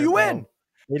don't care. Until you win.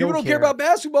 People don't care about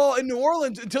basketball in New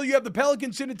Orleans until you have the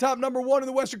Pelicans sitting top number 1 in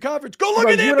the Western Conference. Go look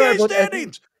at the NBA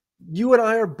standings. You and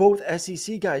I are both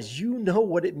SEC guys. You know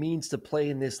what it means to play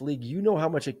in this league. You know how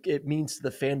much it means to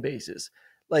the fan bases.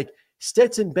 Like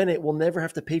Stetson Bennett will never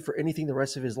have to pay for anything the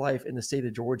rest of his life in the state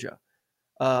of Georgia.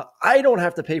 I don't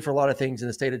have to pay for a lot of things in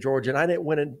the state of Georgia, and I didn't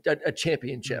win a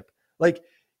championship. Like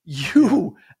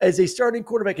you, as a starting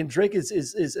quarterback, and Drake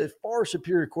is a far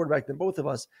superior quarterback than both of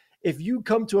us. If you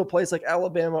come to a place like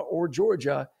Alabama or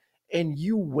Georgia and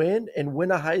you win a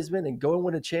Heisman and go and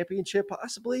win a championship,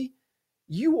 possibly,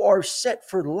 you are set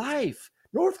for life.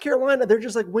 North Carolina, they're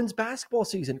just like, wins basketball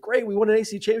season. Great, we won an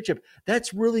ACC championship.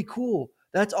 That's really cool.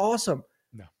 That's awesome.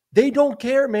 No. They don't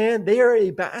care, man. They are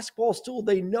a basketball stool.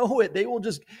 They know it. They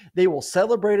will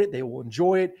celebrate it. They will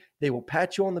enjoy it. They will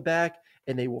pat you on the back,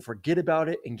 and they will forget about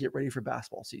it and get ready for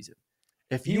basketball season.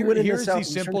 If you win in the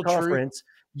Southeastern Conference,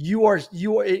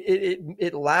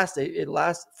 it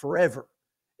lasts forever.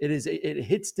 It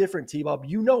hits different, T-Bob.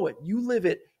 You know it. You live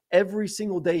it every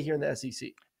single day here in the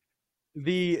SEC.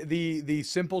 The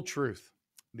simple truth,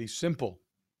 the simple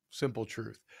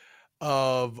truth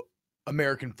of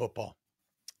American football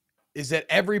is that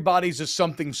everybody's a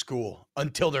something school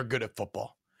until they're good at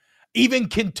football. Even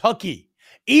Kentucky,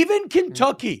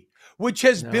 which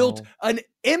has built an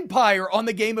empire on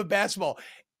the game of basketball.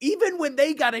 Even when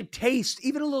they got a taste,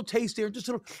 even a little taste there, just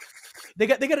a little, they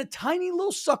got a tiny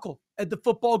little suckle at the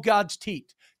football god's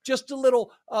teat, just a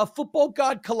little football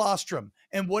god colostrum.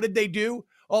 And what did they do?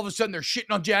 All of a sudden, they're shitting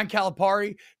on John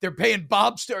Calipari. They're paying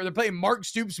they're paying Mark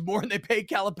Stoops more than they pay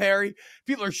Calipari.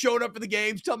 People are showing up for the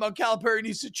games, talking about Calipari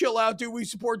needs to chill out, dude. We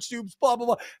support Stoops, blah, blah,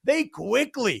 blah. They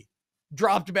quickly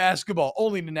dropped basketball,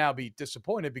 only to now be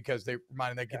disappointed because they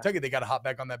reminded that Kentucky they got to hop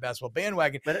back on that basketball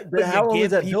bandwagon. But how long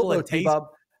was that built, though, T-Bob?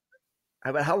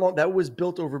 How long that was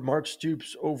built over Mark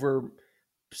Stoops over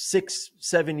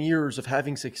 6-7 years of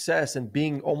having success and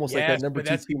being almost like that number 2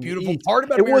 that's team. The beautiful part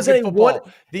about American football.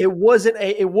 It wasn't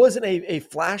a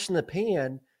flash in the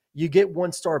pan. You get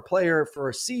one-star player for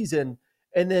a season,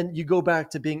 and then you go back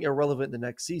to being irrelevant the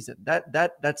next season.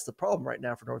 That's the problem right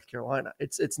now for North Carolina.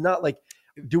 It's not like,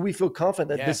 do we feel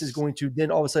confident that this is going to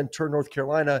then all of a sudden turn North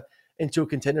Carolina into a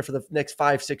contender for the next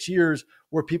 5-6 years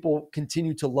where people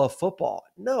continue to love football?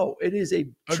 No, it is a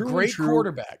great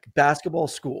quarterback basketball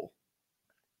school.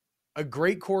 A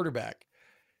great quarterback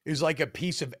is like a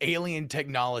piece of alien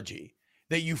technology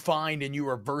that you find and you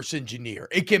reverse engineer.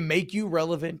 It can make you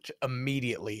relevant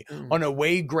immediately on a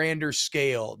way grander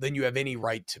scale than you have any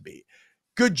right to be.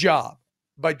 Good job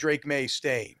by Drake May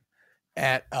staying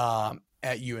at UNC.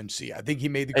 I think he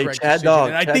made the correct decision.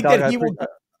 And I think that he will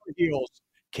heels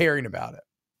caring about it.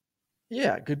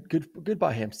 Yeah, good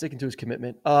by him, sticking to his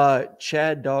commitment.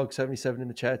 Chad Dog 77 in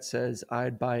the chat says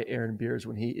I'd buy Aaron beers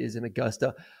when he is in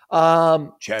Augusta.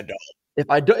 Chad Dog.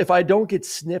 If I don't get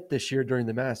snipped this year during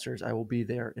the Masters, I will be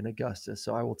there in Augusta.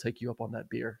 So I will take you up on that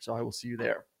beer. So I will see you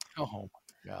there. Oh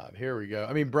my God, here we go.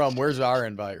 I mean, Brum, where's our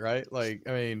invite, right? Like,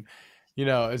 I mean, you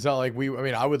know, it's not like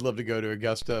I would love to go to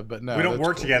Augusta, but no. We don't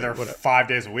work together 5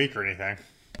 days a week or anything.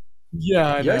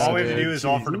 Yeah, I know. All we have to do is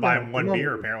offer to buy him one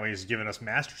beer. Apparently, he's giving us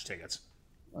Masters tickets.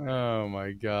 Oh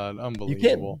my God, unbelievable! You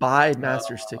can't buy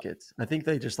Masters tickets. I think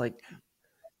they just like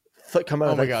come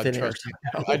out of thin air.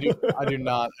 I do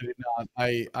not.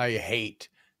 I hate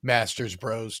Masters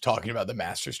bros talking about the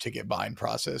Masters ticket buying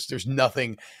process. There's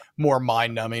nothing more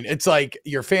mind numbing. It's like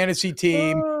your fantasy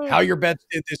team, how your bets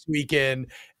did this weekend,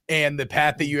 and the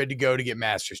path that you had to go to get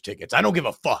Masters tickets. I don't give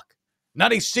a fuck.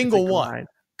 Not a single one.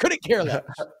 Couldn't care less.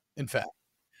 In fact,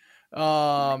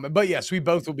 but yes, we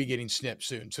both will be getting snipped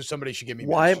soon. So somebody should give me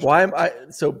why am I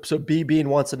so B Bean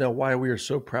wants to know why we are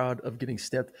so proud of getting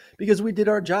snipped, because we did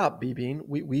our job. B Bean,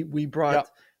 we brought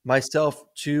myself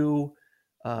 2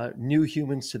 new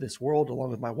humans to this world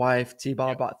along with my wife.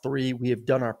 T-Bob bought 3. We have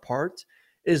done our part.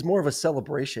 It is more of a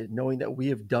celebration knowing that we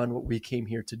have done what we came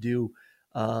here to do,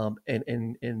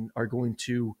 and are going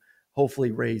to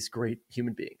hopefully raise great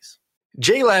human beings.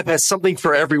 JLab has something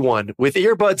for everyone with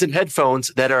earbuds and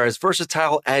headphones that are as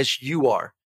versatile as you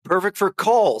are. Perfect for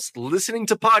calls, listening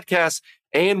to podcasts,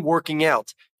 and working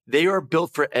out. They are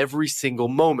built for every single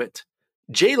moment.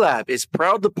 JLab is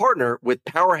proud to partner with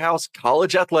Powerhouse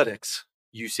College Athletics,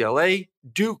 UCLA,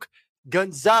 Duke,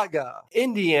 Gonzaga,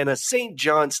 Indiana, St.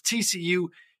 John's, TCU,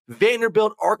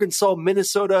 Vanderbilt, Arkansas,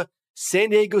 Minnesota,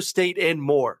 San Diego State, and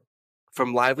more.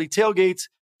 From lively tailgates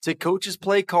to coaches'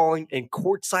 play calling and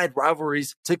courtside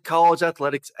rivalries to college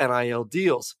athletics NIL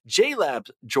deals, JLab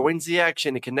joins the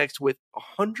action and connects with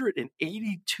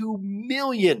 182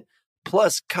 million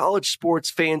plus college sports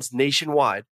fans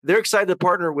nationwide. They're excited to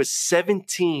partner with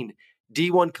 17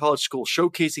 D1 college schools,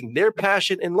 showcasing their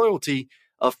passion and loyalty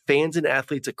of fans and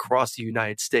athletes across the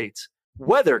United States.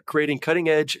 Whether creating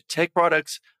cutting-edge tech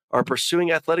products or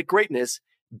pursuing athletic greatness,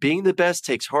 being the best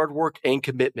takes hard work and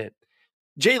commitment.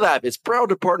 JLab is proud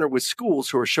to partner with schools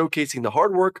who are showcasing the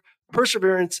hard work,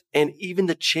 perseverance, and even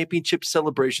the championship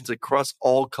celebrations across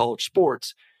all college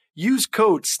sports. Use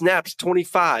code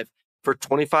SNAPS25 for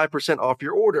 25% off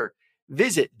your order.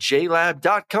 Visit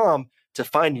JLab.com to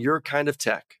find your kind of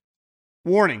tech.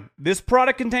 Warning, this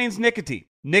product contains nicotine.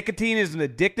 Nicotine is an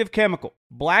addictive chemical.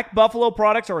 Black Buffalo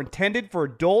products are intended for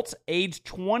adults aged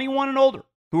 21 and older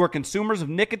who are consumers of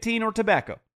nicotine or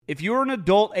tobacco. If you're an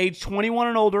adult aged 21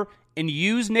 and older and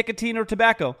use nicotine or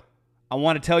tobacco, I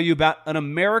want to tell you about an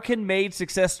American-made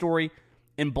success story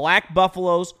in Black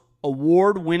Buffalo's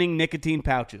award-winning nicotine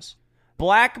pouches.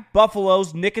 Black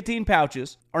Buffalo's nicotine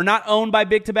pouches are not owned by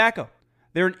Big Tobacco.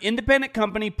 They're an independent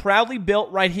company proudly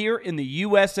built right here in the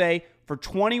USA for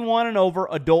 21 and over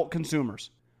adult consumers.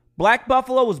 Black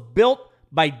Buffalo was built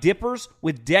by dippers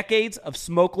with decades of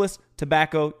smokeless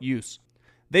tobacco use.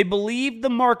 They believed the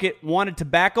market wanted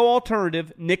tobacco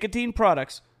alternative nicotine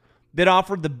products that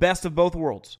offered the best of both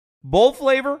worlds. Bold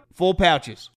flavor, full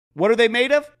pouches. What are they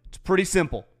made of? It's pretty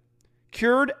simple.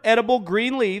 Cured edible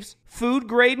green leaves,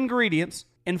 food-grade ingredients,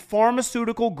 and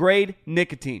pharmaceutical-grade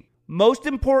nicotine. Most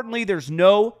importantly, there's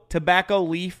no tobacco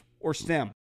leaf or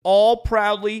stem. All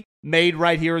proudly made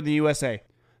right here in the USA.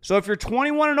 So if you're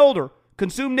 21 and older,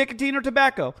 consume nicotine or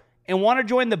tobacco, and want to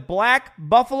join the Black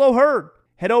Buffalo herd,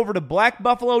 head over to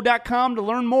blackbuffalo.com to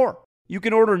learn more. You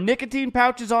can order nicotine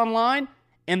pouches online,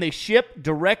 and they ship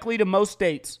directly to most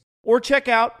states. Or check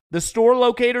out the store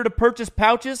locator to purchase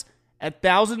pouches at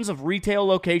thousands of retail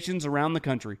locations around the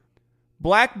country.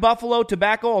 Black Buffalo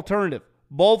Tobacco Alternative.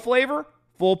 Bold flavor,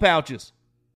 full pouches.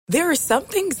 There are some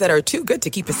things that are too good to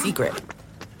keep a secret.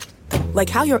 Like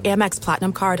how your Amex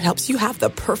Platinum card helps you have the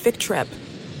perfect trip.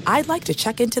 I'd like to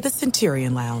check into the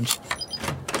Centurion Lounge.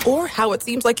 Or how it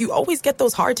seems like you always get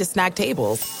those hard-to-snag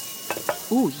tables.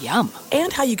 Ooh, yum.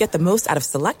 And how you get the most out of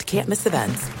select can't-miss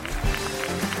events.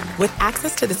 With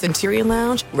access to the Centurion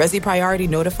Lounge, Resi Priority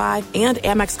Notified, and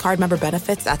Amex card member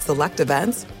benefits at select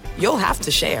events, you'll have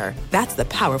to share. That's the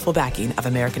powerful backing of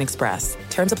American Express.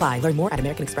 Terms apply. Learn more at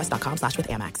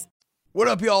americanexpress.com/withAmex. What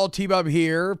up, y'all? T-Bob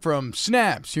here from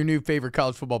Snaps, your new favorite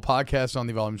college football podcast on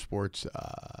the Volume Sports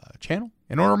channel.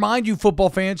 And I want to remind you, football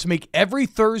fans, to make every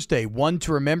Thursday one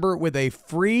to remember with a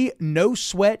free,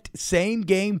 no-sweat,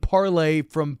 same-game parlay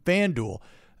from FanDuel,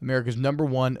 America's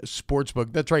 #1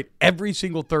 sportsbook. That's right, every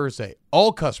single Thursday.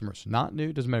 All customers, not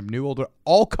new, doesn't matter, new, older,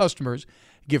 all customers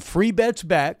get free bets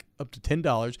back up to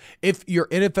 $10 if your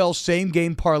NFL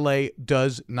same-game parlay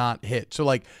does not hit. So,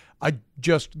 like, I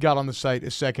just got on the site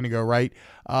a second ago, right?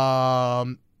 I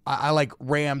like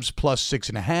Rams plus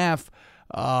 6.5.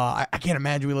 I can't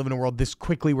imagine we live in a world this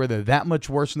quickly where they're that much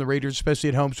worse than the Raiders, especially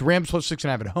at home. So Rams plus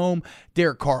 6.5 at home.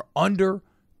 Derek Carr under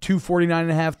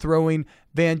 249.5 throwing.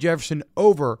 Van Jefferson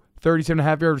over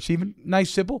 37.5 yard receiving. Nice,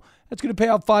 simple. That's going to pay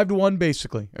out 5-1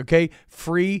 basically. Okay,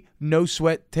 free, no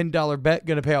sweat, $10 bet.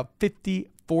 Going to pay out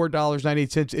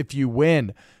 $54.98 if you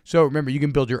win. So remember, you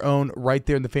can build your own right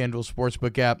there in the FanDuel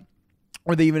Sportsbook app.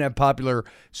 Or they even have popular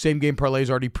same-game parlays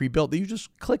already pre-built that you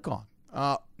just click on.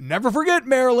 Never forget,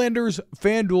 Marylanders,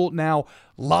 FanDuel now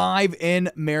live in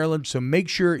Maryland. So make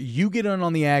sure you get in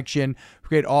on the action.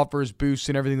 Great offers, boosts,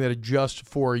 and everything that are just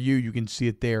for you. You can see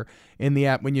it there in the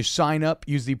app. When you sign up,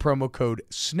 use the promo code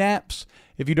SNAPS.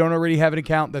 If you don't already have an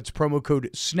account, that's promo code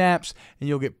SNAPS, and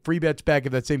you'll get free bets back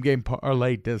if that same-game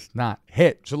parlay does not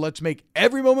hit. So let's make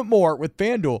every moment more with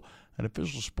FanDuel, an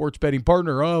official sports betting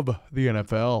partner of the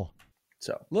NFL.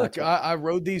 So look, I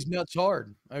rode these nuts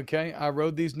hard. Okay, I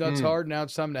rode these nuts hard. Now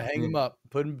it's time to hang them up,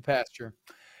 put them in pasture.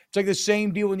 It's like the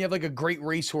same deal when you have like a great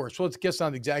racehorse. Well, it's guess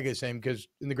not exactly the same because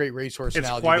in the great racehorse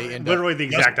analogy, they end literally the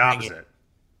exact opposite.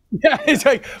 Yeah, it's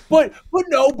like, but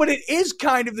it is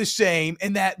kind of the same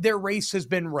in that their race has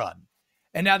been run,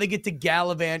 and now they get to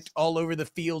gallivant all over the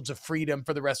fields of freedom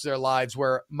for the rest of their lives.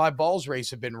 Where my balls race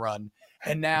have been run.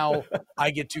 And now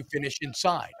I get to finish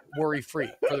inside,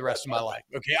 worry-free for the rest of my life.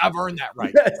 Okay, I've earned that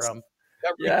right. That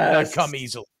right not come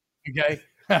easily. Okay,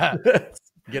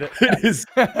 get it? It is.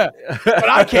 But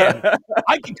I can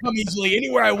come easily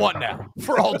anywhere I want now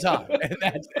for all time,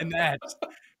 and that's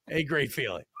a great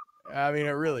feeling. I mean, it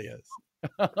really is.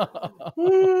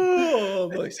 Ooh,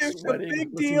 I'm like Is this a sweating big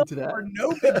listening deal to that. or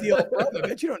no big deal? Rob, I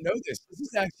bet you don't know this. This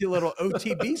is actually a little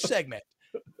OTB segment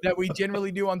that we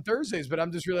generally do on Thursdays, but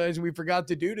I'm just realizing we forgot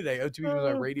to do today. OTB was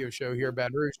our radio show here in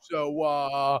Baton Rouge.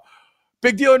 So,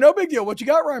 big deal or no big deal? What you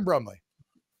got, Ryan Brumley?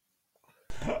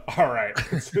 All right,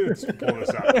 let's pull this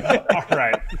up. All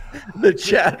right, The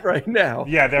chat right now.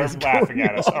 yeah, they're laughing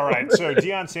at us. All right, so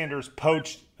Deion Sanders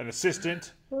poached an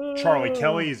assistant. Charlie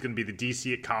Kelly is going to be the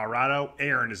DC at Colorado.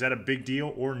 Aaron, is that a big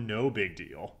deal or no big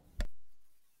deal?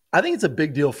 I think it's a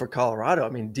big deal for Colorado. I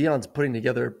mean, Deion's putting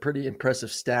together pretty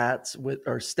impressive staff,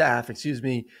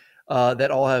 that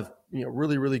all have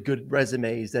really, really good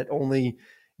resumes that only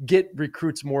get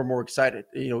recruits more and more excited.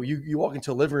 You walk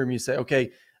into a living room, you say,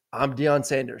 okay, I'm Deion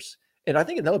Sanders. And I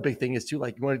think another big thing is too,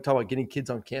 like you want to talk about getting kids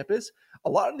on campus. A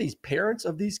lot of these parents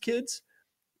of these kids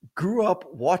grew up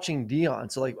watching Deion.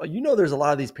 So there's a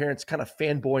lot of these parents kind of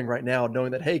fanboying right now,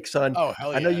 knowing that, hey, son,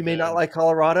 I know you may not like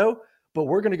Colorado, but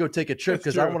we're going to go take a trip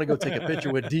because I want to go take a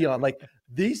picture with Deion. Like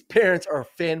these parents are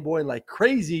fanboying like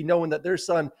crazy, knowing that their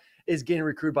son is getting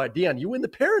recruited by Deion. You win the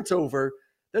parents over,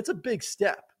 that's a big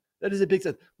step. That is a big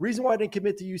step. Reason why I didn't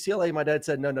commit to UCLA, my dad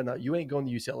said, no, you ain't going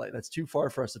to UCLA. That's too far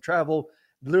for us to travel.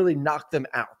 Literally knock them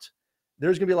out.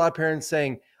 There's going to be a lot of parents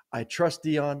saying, I trust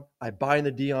Deion. I buy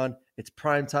into Deion. It's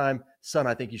prime time. Son,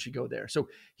 I think you should go there. So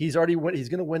he's going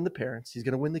to win the parents. He's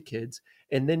going to win the kids.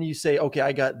 And then you say, okay,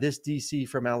 I got this DC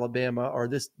from Alabama or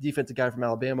this defensive guy from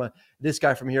Alabama, this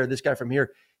guy from here, this guy from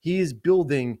here. He is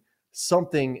building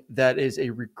something that is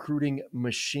a recruiting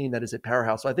machine that is a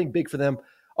powerhouse. So I think big for them.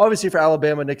 Obviously for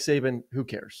Alabama, Nick Saban, who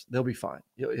cares? They'll be fine.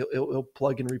 He'll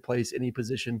plug and replace any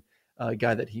position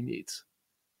guy that he needs.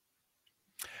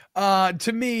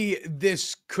 To me,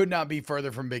 this could not be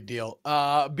further from big deal.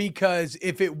 Because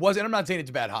if it wasn't, I'm not saying it's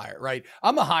a bad hire, right?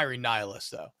 I'm a hiring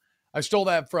nihilist, though. I stole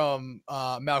that from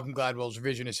Malcolm Gladwell's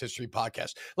Revisionist History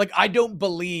podcast. Like, I don't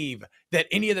believe that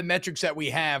any of the metrics that we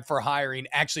have for hiring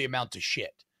actually amount to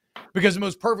shit. Because the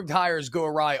most perfect hires go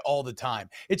awry all the time.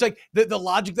 It's like the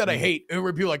logic that I hate,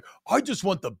 where people are like, I just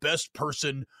want the best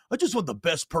person. I just want the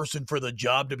best person for the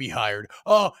job to be hired.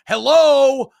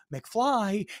 Hello,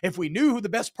 McFly. If we knew who the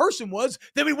best person was,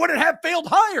 then we wouldn't have failed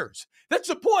hires. That's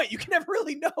the point. You can never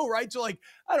really know, right? So, I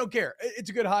don't care. It's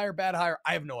a good hire, bad hire.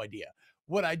 I have no idea.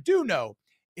 What I do know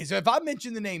is if I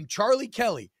mention the name Charlie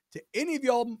Kelly to any of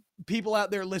y'all people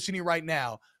out there listening right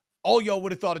now, all y'all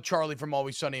would have thought of Charlie from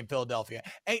Always Sunny in Philadelphia.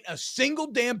 Ain't a single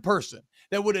damn person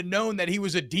that would have known that he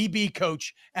was a DB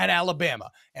coach at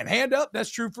Alabama. And hand up, that's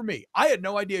true for me. I had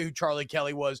no idea who Charlie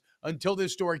Kelly was until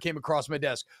this story came across my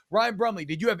desk. Ryan Brumley,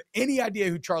 did you have any idea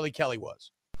who Charlie Kelly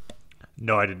was?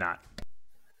 No, I did not.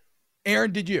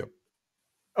 Aaron, did you?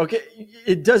 Okay,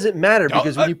 it doesn't matter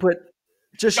because when you put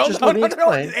just let me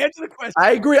explain. Answer the question.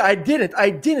 I agree. I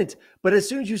didn't. But as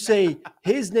soon as you say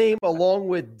his name along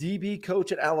with DB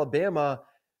coach at Alabama,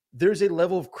 there's a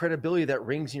level of credibility that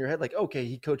rings in your head. Like, okay,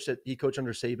 he coached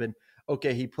under Saban.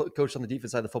 Okay, he coached on the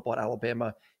defense side of the football at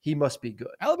Alabama. He must be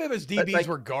good. Alabama's DBs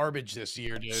were garbage this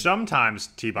year, dude. Sometimes,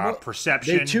 T-Bob,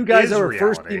 perception they two guys is that were reality.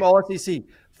 first team All SEC.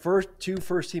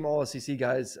 First team All SEC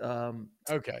guys.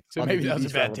 Okay, so maybe that was a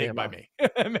bad take by me.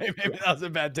 maybe that was a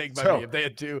bad take by me. If they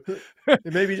had two,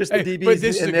 maybe just the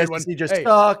DBs and the SEC just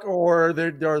suck, or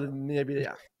they're maybe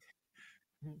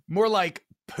more like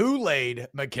Kool-Aid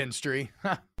McKinstry.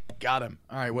 Got him.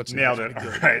 All right, what's nailed it? All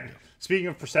right. Speaking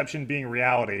of perception being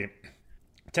reality,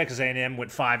 Texas A&M went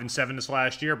 5-7 this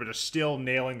last year, but are still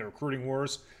nailing the recruiting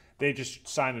wars. They just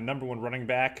signed the number 1 running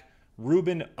back,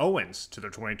 Reuben Owens, to their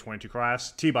 2022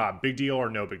 class. T-Bob, big deal or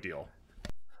no big deal?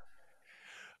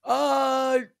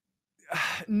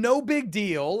 No big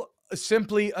deal,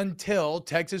 simply until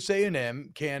Texas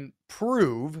A&M can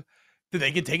prove that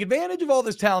they can take advantage of all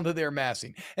this talent that they're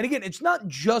amassing. And again, it's not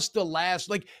just the last,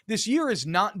 this year is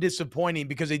not disappointing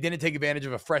because they didn't take advantage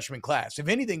of a freshman class. If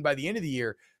anything, by the end of the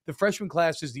year, the freshman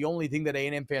class is the only thing that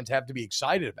A&M fans have to be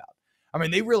excited about. I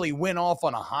mean, they really went off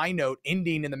on a high note,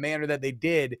 ending in the manner that they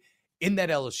did in that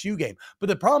LSU game. But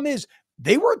the problem is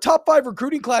they were a top 5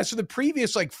 recruiting class for the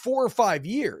previous 4 or 5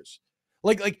 years.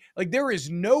 Like there is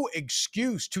no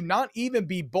excuse to not even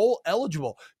be bowl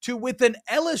eligible, to with an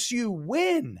LSU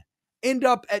win end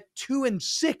up at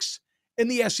 2-6 in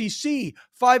the SEC,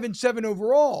 5-7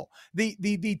 overall.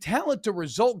 The talent to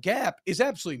result gap is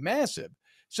absolutely massive.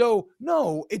 So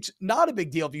no, it's not a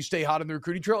big deal if you stay hot on the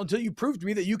recruiting trail until you prove to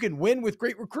me that you can win with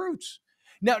great recruits.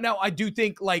 Now I do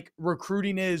think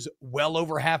recruiting is well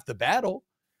over half the battle.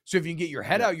 So if you can get your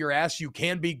head out your ass, you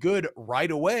can be good right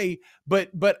away.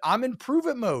 But I'm in prove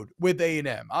it mode with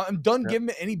A&M. I'm done giving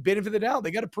it any benefit of the doubt.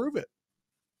 They got to prove it.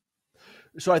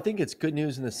 So I think it's good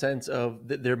news in the sense of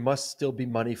that there must still be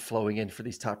money flowing in for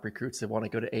these top recruits that want to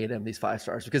go to A&M, these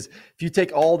 5-stars. Because if you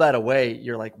take all that away,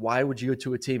 you're like, why would you go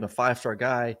to a team, a 5-star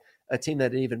guy, a team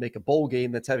that didn't even make a bowl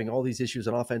game, that's having all these issues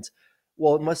on offense?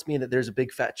 Well, it must mean that there's a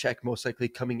big fat check most likely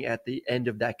coming at the end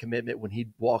of that commitment when he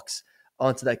walks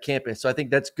onto that campus. So I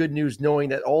think that's good news, knowing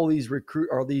that all these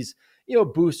these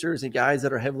boosters and guys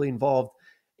that are heavily involved.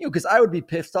 Because I would be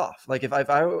pissed off. Like if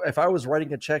I was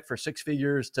writing a check for 6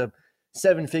 figures to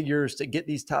 7 figures to get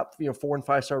these top 4 and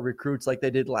 5-star recruits like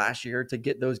they did last year, to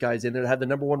get those guys in there, to have the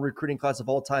number 1 recruiting class of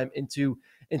all time into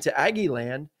Aggie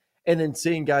land, and then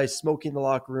seeing guys smoking in the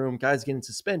locker room, guys getting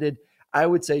suspended, I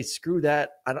would say screw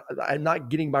that. I'm not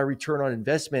getting my return on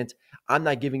investment. I'm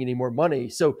not giving any more money.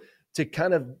 So to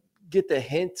kind of get the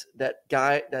hint that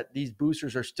these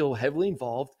boosters are still heavily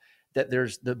involved, that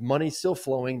there's the money still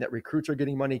flowing, that recruits are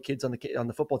getting money, kids on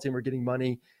the football team are getting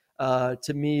money,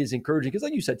 to me is encouraging. Because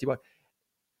like you said, T-Bot,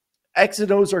 X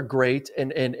and O's are great,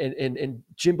 and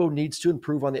Jimbo needs to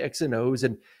improve on the X and O's.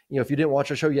 And if you didn't watch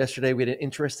our show yesterday, we had an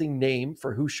interesting name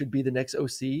for who should be the next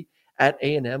OC at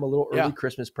A&M, a little early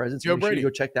Christmas present. So Joe Brady. Go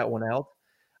check that one out.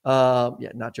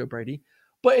 Not Joe Brady.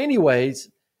 But anyways,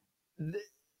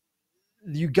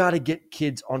 you got to get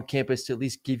kids on campus to at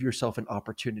least give yourself an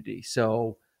opportunity.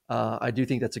 So I do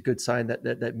think that's a good sign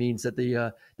that means that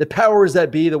the powers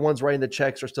that be, the ones writing the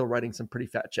checks, are still writing some pretty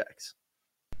fat checks.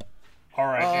 All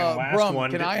right, and last Brum,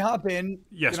 one. Can I hop in?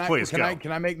 Yes, please.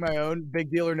 Can I make my own big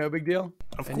deal or no big deal?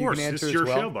 Of course, it's your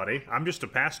show, buddy. I'm just a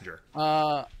passenger.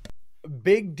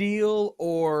 Big deal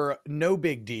or no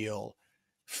big deal?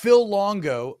 Phil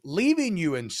Longo leaving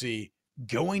UNC,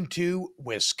 going to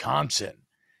Wisconsin.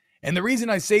 And the reason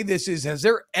I say this is, has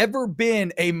there ever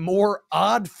been a more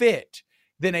odd fit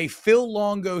than a Phil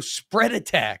Longo spread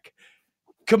attack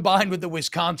combined with the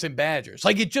Wisconsin Badgers?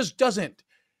 Like, it just doesn't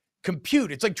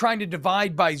compute. It's like trying to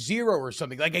divide by 0 or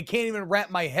something. Like, I can't even wrap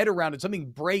my head around it.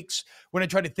 Something breaks when I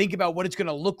try to think about what it's going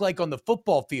to look like on the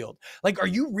football field. Like, are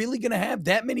you really going to have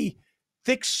that many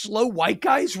thick, slow white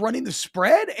guys running the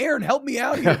spread? Aaron, help me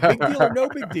out here. Big deal or no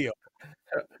big deal?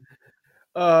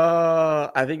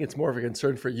 I think it's more of a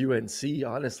concern for UNC,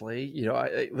 honestly.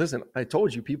 Listen, I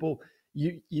told you, people,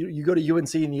 you go to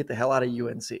UNC and you get the hell out of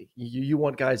UNC. You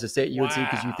want guys to stay at UNC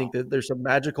because you think that there's some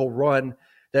magical run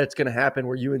that's going to happen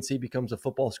where UNC becomes a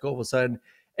football school all of a sudden,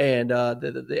 and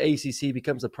the ACC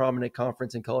becomes a prominent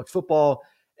conference in college football,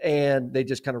 and they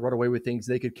just kind of run away with things.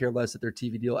 They could care less that their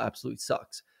TV deal absolutely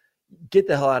sucks. Get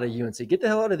the hell out of UNC. Get the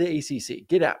hell out of the ACC.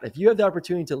 Get out. If you have the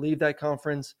opportunity to leave that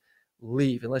conference,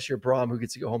 leave, unless you're Brom, who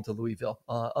gets to go home to Louisville.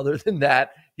 Other than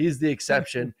that, he's the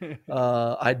exception.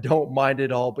 I don't mind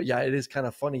it all, but yeah, it is kind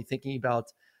of funny thinking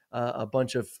about a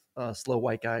bunch of slow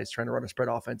white guys trying to run a spread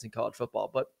offense in college football.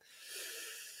 But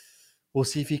we'll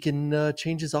see if he can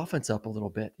change his offense up a little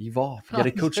bit, evolve. You got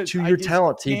to coach to your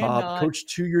talent, T-Bob. Coach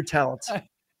to your talent.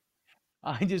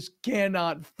 I just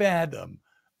cannot fathom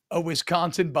a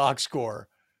Wisconsin box score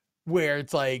where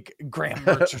it's like Graham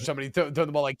Mertz or somebody throw the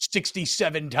ball like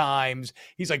 67 times.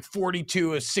 He's like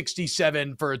 42 of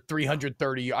 67 for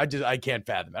 330. I can't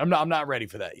fathom it. I'm not ready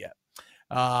for that yet.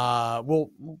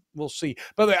 We'll see.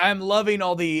 By the way, I'm loving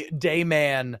all the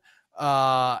Dayman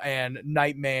and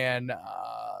Nightman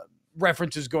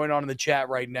references going on in the chat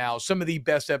right now. Some of the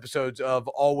best episodes of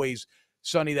Always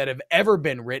Sunny that have ever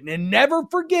been written. And never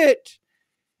forget,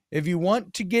 if you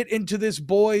want to get into this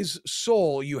boy's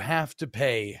soul, you have to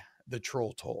pay the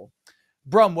troll toll.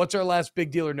 Brum, what's our last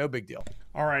big deal or no big deal?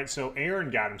 All right, so Aaron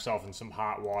got himself in some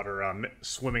hot water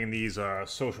swimming in these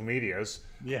social medias.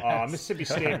 Yes. Mississippi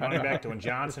State running back Dylan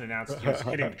Johnson announced he was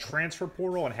hitting the transfer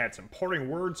portal and had some parting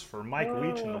words for Mike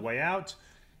Leach on the way out.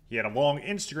 He had a long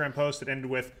Instagram post that ended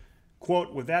with,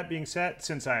 quote, "With that being said,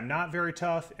 since I am not very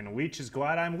tough and Leach is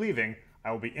glad I'm leaving,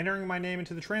 I will be entering my name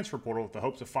into the transfer portal with the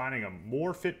hopes of finding a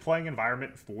more fit playing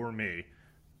environment for me."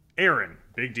 Aaron,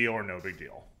 big deal or no big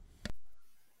deal?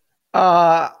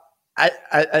 I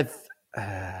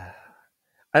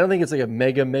don't think it's like a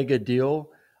mega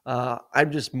deal.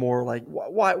 I'm just more like,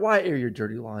 why air your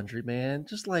dirty laundry, man?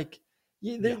 Just like,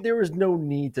 there was no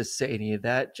need to say any of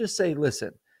that. Just say,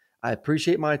 listen, I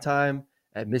appreciate my time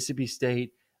at Mississippi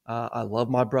State. I love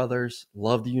my brothers,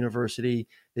 love the university.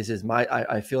 This is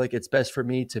I feel like it's best for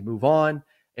me to move on,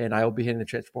 and I will be hitting the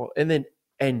transfer portal, and then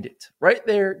end it right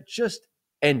there. Just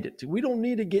end it. We don't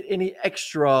need to get any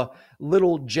extra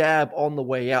little jab on the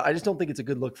way out. I just don't think it's a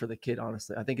good look for the kid,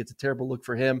 honestly. I think it's a terrible look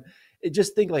for him.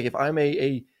 Just think like if I'm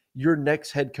your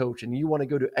next head coach and you want to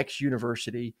go to X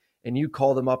university and you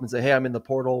call them up and say, hey, I'm in the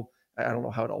portal. I don't know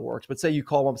how it all works, but say you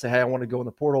call them up and say, hey, I want to go in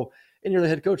the portal, and you're the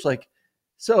head coach, like,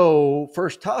 so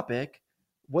first topic,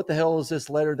 what the hell is this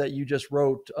letter that you just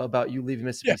wrote about you leaving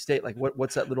Mississippi State? Like,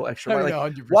 what's that little extra? I Like,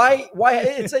 know, 100%. why?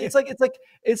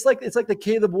 It's like the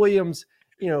Caleb Williams,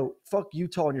 fuck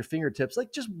Utah on your fingertips.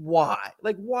 Like, just why?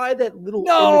 Like, why that little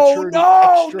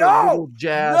little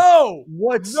jab?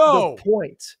 What's the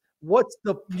point? What's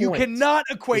the point? You cannot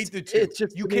equate the two. It's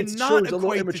just you cannot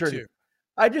equate the two.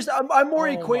 I'm more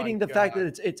equating the fact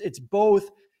that it's both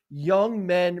young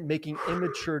men making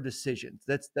immature decisions.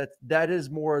 That is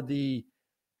more the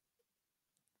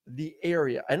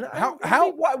area. And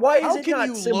why is it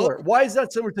not similar? Why is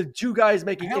that similar to two guys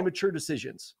making immature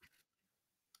decisions?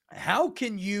 How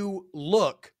can you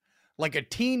look like a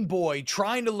teen boy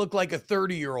trying to look like a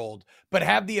 30-year-old, but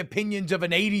have the opinions of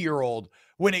an 80-year-old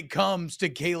when it comes to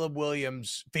Caleb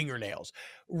Williams' fingernails?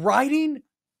 Writing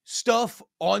stuff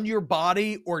on your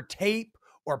body or tape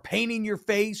or painting your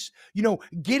face,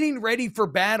 getting ready for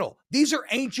battle. These are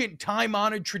ancient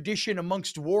time-honored tradition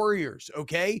amongst warriors,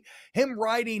 okay? Him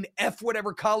writing F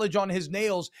whatever college on his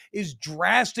nails is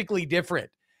drastically different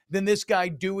than this guy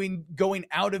going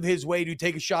out of his way to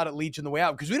take a shot at Leach on the way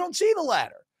out, because we don't see the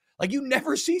latter. Like, you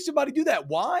never see somebody do that.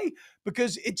 Why?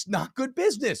 Because it's not good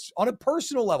business on a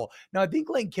personal level. Now, I think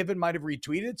Lane Kiffin might have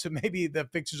retweeted, so maybe the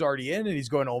fix is already in and he's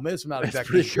going to Ole Miss. I'm not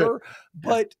exactly sure.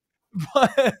 But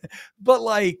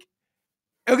like,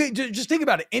 okay, just think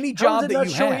about it. Any job that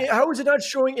you have. How is it not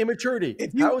showing immaturity?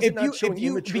 How is it not showing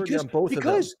immaturity on both of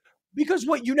them? Because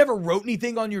what, you never wrote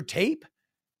anything on your tape?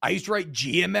 I used to write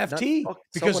GMFT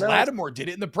because Lattimore did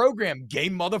it in the program.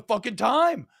 Game motherfucking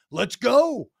time. Let's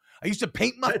go. I used to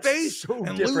paint my face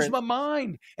and lose my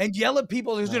mind and yell at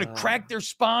people who's going to crack their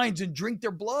spines and drink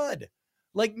their blood.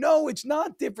 Like, no, it's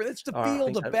not different. It's the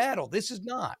field of battle. This is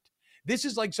not. This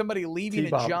is like somebody leaving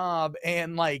a job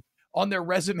and like on their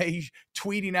resume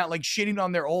tweeting out, like shitting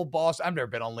on their old boss. I've never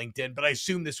been on LinkedIn, but I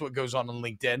assume this is what goes on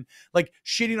LinkedIn. Like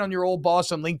shitting on your old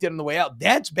boss on LinkedIn on the way out.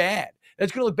 That's bad.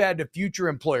 That's going to look bad to future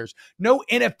employers. No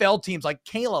NFL teams like,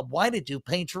 Caleb, why did you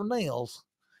paint your nails?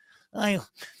 I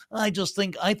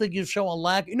think you show a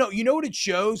lack. You know what it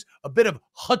shows? A bit of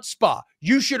chutzpah.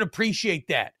 You should appreciate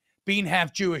that, being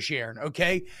half Jewish, Aaron,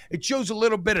 okay? It shows a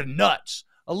little bit of nuts,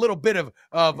 a little bit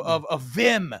of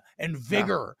vim and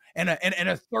vigor and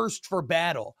a thirst for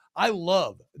battle. I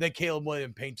love that Caleb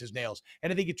Williams paints his nails,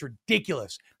 and I think it's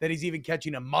ridiculous that he's even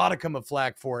catching a modicum of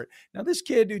flack for it. Now, this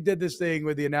kid who did this thing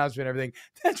with the announcement and everything,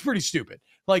 that's pretty stupid.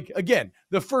 Like, again,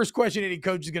 the first question any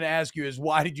coach is going to ask you is,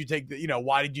 why did you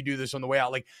why did you do this on the way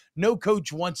out? Like, no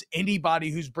coach wants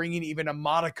anybody who's bringing even a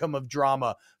modicum of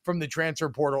drama from the transfer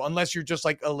portal, unless you're just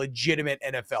like a legitimate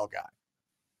NFL guy.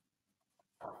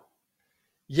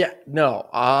 Yeah,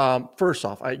 no. First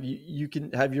off, you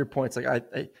can have your points. Like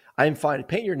I'm fine.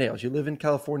 Paint your nails. You live in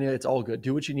California. It's all good.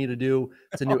 Do what you need to do.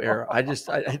 It's a new era.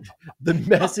 The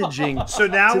messaging. So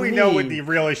now we know what the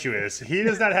real issue is. He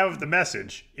does not have the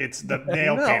message. It's the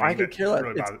nail painting. I could care less.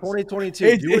 It's 2022.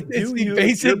 It's the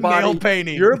basic nail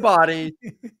painting. Your body.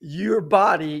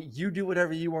 You do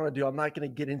whatever you want to do. I'm not going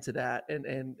to get into that.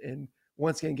 And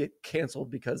once again get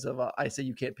canceled because of I say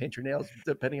you can't paint your nails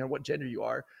depending on what gender you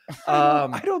are.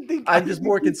 I don't think I'm just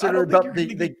more concerned about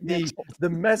the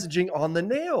messaging on the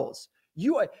nails.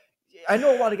 I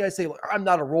know a lot of guys say, look, I'm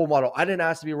not a role model. I didn't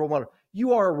ask to be a role model.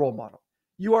 You are a role model.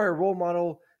 You are a role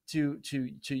model to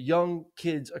young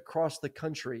kids across the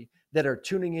country that are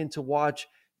tuning in to watch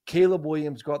Caleb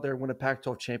Williams go out there and win a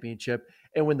Pac-12 championship.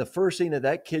 And when the first thing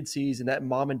that kid sees and that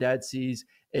mom and dad sees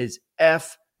is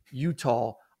F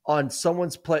Utah on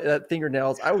someone's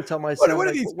fingernails, I would tell myself,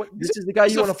 this is the guy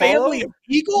you want to follow? Family of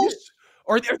Eagles?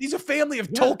 Or are these a family of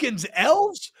Tolkien's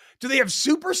elves? Do they have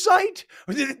super sight?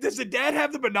 Or does the dad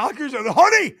have the binoculars? Or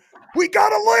honey, we got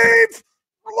to leave.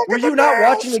 Were you not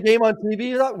watching the game on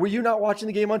TV? Were you not watching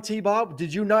the game on T-Bob?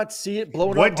 Did you not see it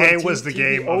blowing up? What day was the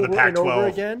game of the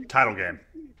Pac-12 title game?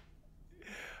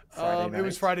 It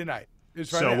was Friday night.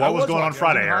 So what was going on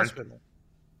Friday, Aaron?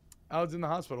 I was in the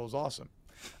hospital. It was awesome.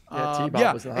 Yeah,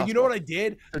 T-Bob was in the hospital. And you know what I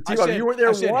did? T-Bob, you were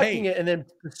there watching it and then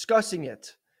discussing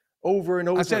it over and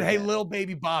over. I said, again. hey, little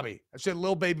baby Bobby.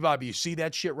 You see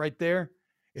that shit right there?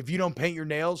 If you don't paint your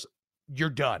nails, you're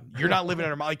done. You're not living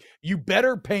under my, like, you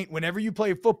better paint whenever you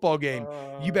play a football game.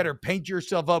 You better paint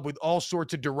yourself up with all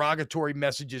sorts of derogatory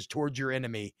messages towards your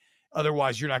enemy.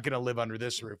 Otherwise, you're not going to live under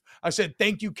this roof. I said,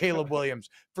 thank you, Caleb Williams,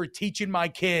 for teaching my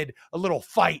kid a little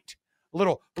fight, a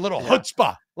little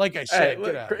chutzpah. Like I said,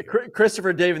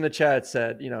 Christopher Dave in the chat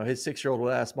said, his 6-year-old will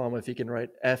ask mom if he can write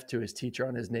F to his teacher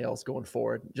on his nails going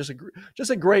forward. Just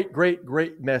a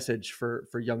great message for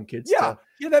young kids. Yeah,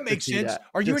 that makes sense.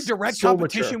 Are you in direct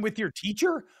competition with your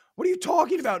teacher? What are you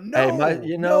talking about?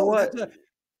 No, what?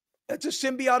 That's a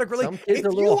symbiotic relationship. Some kids If are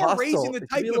a you little are raising hostile. the It can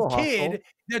type be a of little kid hostile.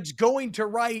 that's going to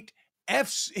write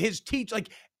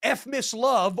F Miss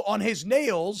Love on his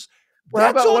nails,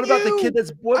 that's on What about the kid you.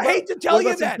 that's I hate to tell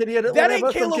you some that. kid he had, That what ain't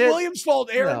about some Caleb kid? Williams' fault,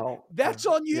 Aaron. No. That's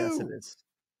on you. Yes, it is.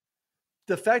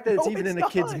 The fact that it's No, even it's in a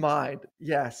kid's not. mind.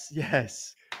 Yes.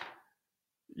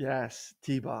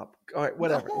 T-Bob. All right,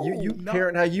 whatever. You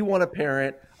parent how you want to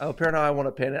parent. I'll parent how I want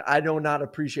to parent. I do not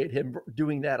appreciate him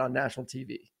doing that on national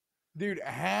TV. Dude,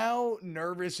 how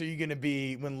nervous are you going to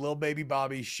be when little baby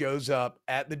Bobby shows up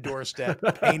at the doorstep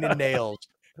painted nails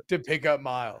to pick up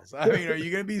Miles? I mean, are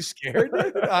you going to be scared,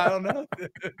 dude? I don't know.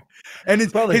 And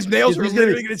his nails are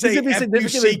literally going to say he's gonna be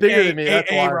significantly bigger than me.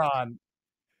 That's why. Aaron.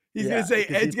 He's going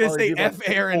to say F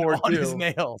Aaron on his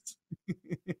nails.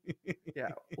 Yeah.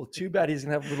 Well, too bad he's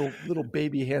going to have little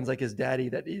baby hands like his daddy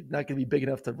that he's not going to be big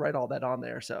enough to write all that on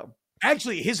there. So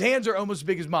actually, his hands are almost as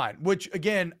big as mine, which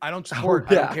again, I don't support.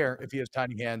 I don't care if he has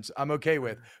tiny hands. I'm okay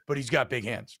with, but he's got big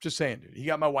hands. Just saying, dude. He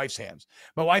got my wife's hands.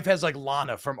 My wife has like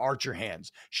Lana from Archer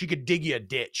hands. She could dig you a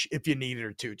ditch if you needed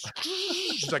her to.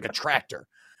 She's like a tractor.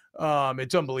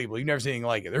 It's unbelievable. You've never seen anything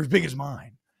like it. They're as big as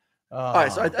mine. All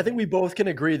right. So I think we both can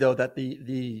agree though that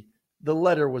the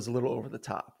letter was a little over the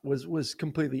top, was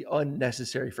completely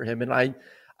unnecessary for him. And I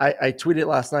tweeted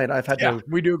last night. I've had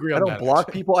we do agree on that. I don't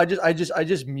block people. I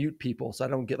just mute people so I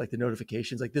don't get like the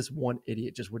notifications. Like this one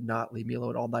idiot just would not leave me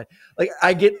alone all night. Like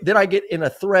I get in a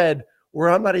thread where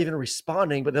I'm not even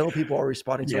responding, but then other people are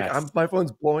responding. So like, my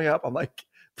phone's blowing up. I'm like,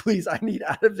 please, I need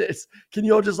out of this. Can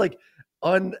you all just like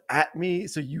at me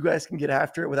so you guys can get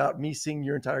after it without me seeing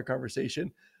your entire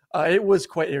conversation? It was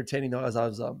quite entertaining though, as I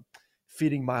was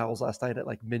feeding Miles last night at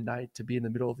like midnight to be in the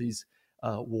middle of these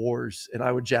wars, and I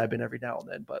would jab in every now and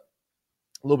then, but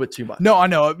a little bit too much. No, I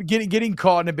know. Getting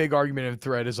caught in a big argument in a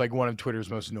thread is like one of Twitter's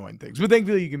most annoying things. But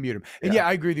thankfully, you can mute him. And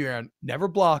I agree with you, Aaron. Never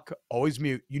block, always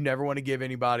mute. You never want to give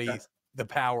anybody the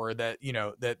power that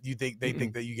that you think they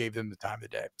think that you gave them the time of the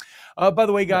day. By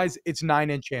the way, guys, it's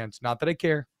 9-inch hands. Not that I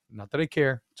care.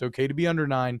 It's okay to be under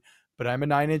 9, but I'm a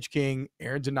 9-inch king.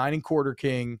 Aaron's a 9 1/4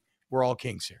 king. We're all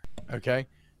kings here. Okay.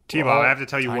 T-Bob, I have to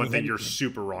tell you one thing you're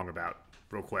super wrong about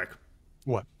real quick.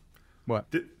 What?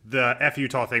 The F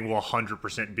Utah thing will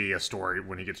 100% be a story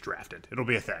when he gets drafted. It'll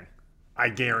be a thing. I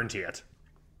guarantee it.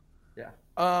 Yeah.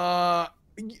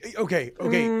 Okay.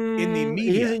 In the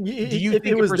media, do you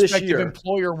think a prospective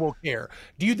employer will care?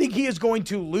 Do you think he is going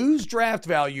to lose draft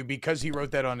value because he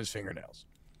wrote that on his fingernails?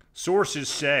 Sources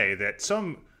say that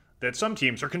some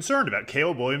teams are concerned about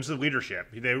Caleb Williams' leadership.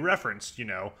 They referenced,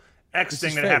 X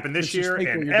thing that happened this year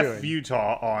and F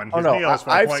Utah on his nails for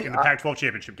a point in the Pac-12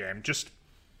 championship game.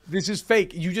 This is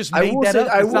fake. You just made that up.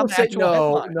 I will say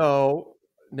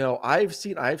no. I've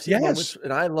seen moments,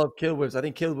 and I love Caleb Williams. I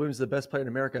think Caleb Williams is the best player in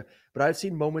America. But I've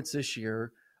seen moments this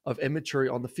year of immaturity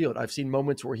on the field. I've seen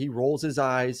moments where he rolls his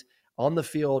eyes on the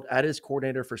field at his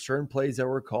coordinator for certain plays that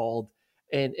were called,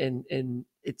 and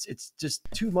it's just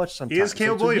too much sometimes. He is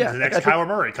Caleb Williams, the next Kyler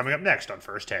Murray coming up next on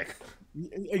First Take.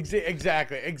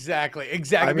 Exactly. I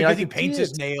mean, because he paints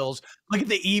his nails. Look at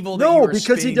the evil. No,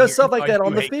 because he does stuff like that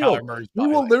on the field. He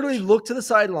will literally look to the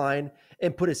sideline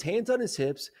and put his hands on his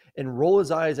hips and roll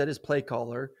his eyes at his play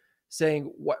caller,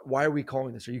 saying, "Why are we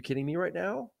calling this? Are you kidding me right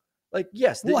now?" Like,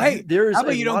 yes, there's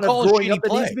a lot of growing up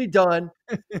that needs to be done.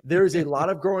 There's a lot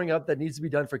of growing up that needs to be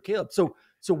done for Caleb. So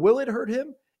will it hurt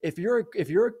him if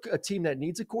you're a team that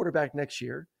needs a quarterback next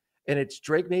year and it's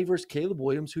Drake May versus Caleb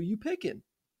Williams? Who you picking?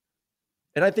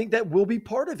 And I think that will be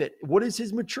part of it. What is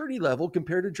his maturity level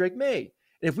compared to Drake May?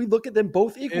 And if we look at them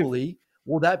both equally,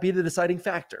 will that be the deciding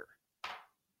factor?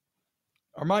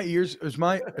 Are my ears? Is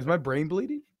my brain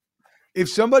bleeding? If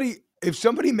somebody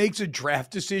makes a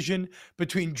draft decision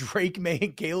between Drake May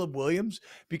and Caleb Williams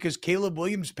because Caleb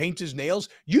Williams paints his nails,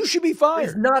 you should be fired.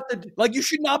 It's not you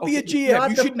should not be a GM.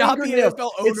 You should not be an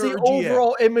NFL owner. It's the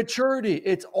overall immaturity.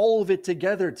 It's all of it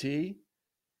together, T.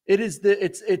 It is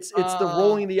the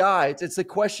rolling the eyes. It's the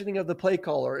questioning of the play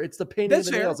caller. It's the painting of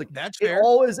the nails. Like, that's fair. It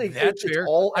all is that's fair.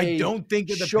 I don't think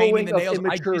of the painting the nails.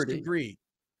 I disagree.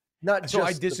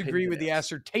 I disagree with the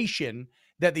assertion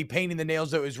that the painting the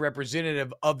nails, though, is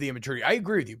representative of the immaturity. I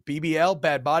agree with you. BBL,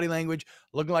 bad body language,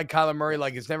 looking like Kyler Murray,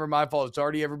 like it's never my fault. It's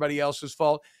already everybody else's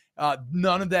fault.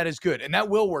 None of that is good. And that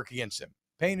will work against him.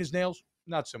 Painting his nails,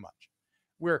 not so much.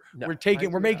 We're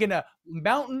making a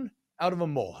mountain out of a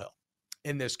molehill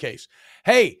in this case.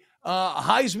 Hey,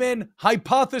 Heisman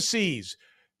hypotheses.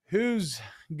 Who's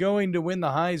going to win the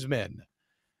Heisman?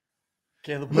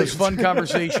 Most fun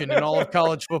conversation in all of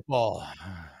college football.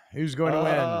 Who's going to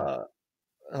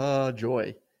win?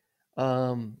 Joy.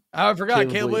 I forgot.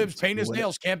 Caleb Williams paint his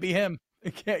nails. Can't be him.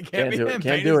 Can't do it.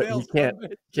 Can't do it. He can't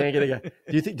get a guy.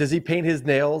 Do you think? Does he paint his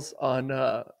nails on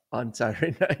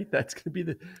Saturday night? That's going to be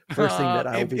the first thing that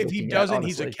I will be looking at. If he doesn't,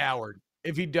 he's a coward.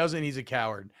 If he doesn't, he's a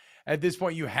coward. At this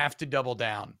point, you have to double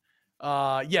down.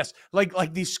 Yes,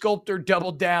 like the sculptor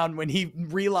doubled down when he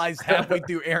realized halfway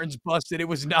through Aaron's bust that it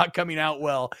was not coming out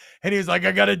well, and he was like,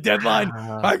 "I got a deadline.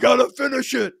 I gotta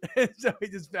finish it." And so he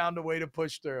just found a way to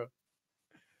push through.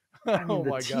 Oh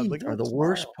my God! Teeth are the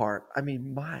worst part. I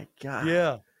mean, my God.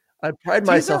 Yeah. I pride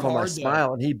myself on my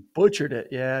smile, and he butchered it.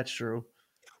 Yeah, it's true.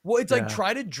 Well, it's like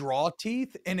try to draw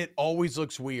teeth, and it always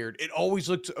looks weird. It always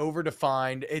looks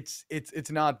overdefined. It's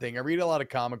an odd thing. I read a lot of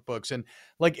comic books, and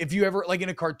like if you ever like in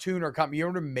a cartoon or a comic, you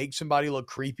ever make somebody look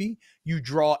creepy, you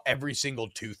draw every single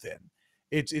tooth in.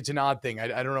 It's an odd thing.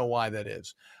 I don't know why that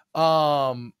is.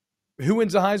 Who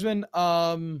wins the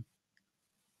Heisman?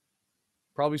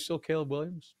 Probably still Caleb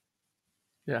Williams.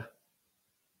 Yeah.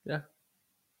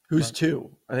 Who's two?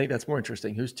 I think that's more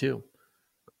interesting. Who's two?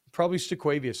 Probably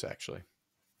Stequavius, actually.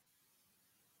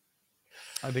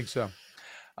 I think so.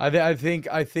 I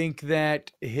think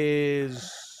that his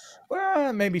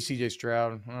maybe CJ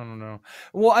Stroud. I don't know.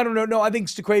 Well, I don't know. No, I think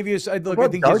Stequavius. I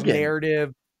think his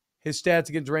narrative, his stats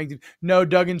against ranked. No,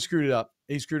 Duggan screwed it up.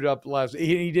 He screwed it up last.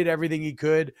 He did everything he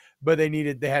could, but they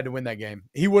had to win that game.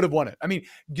 He would have won it. I mean,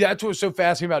 that's what's so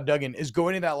fascinating about Duggan is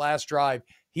going in that last drive.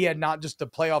 He had not just the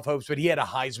playoff hopes, but he had a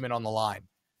Heisman on the line,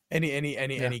 and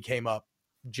he came up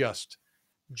just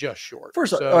short. All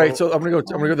right. So I'm gonna go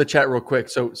to the chat real quick.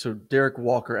 So Derek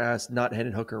Walker asked, not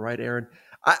Hendon Hooker, right, Aaron?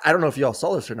 I don't know if y'all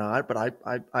saw this or not, but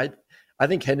I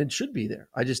think Hendon should be there.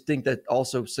 I just think that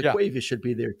also Sequavius should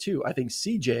be there too. I think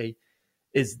CJ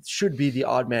should be the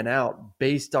odd man out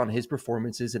based on his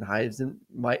performances and Heisman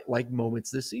like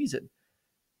moments this season.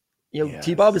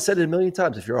 T-Bob has said it a million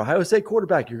times. If you're an Ohio State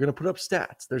quarterback, you're going to put up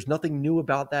stats. There's nothing new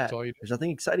about that. There's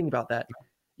nothing exciting about that.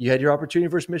 You had your opportunity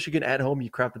versus Michigan at home.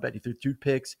 You crapped the bed. You threw 2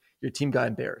 picks. Your team got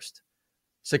embarrassed.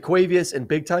 Sequavius in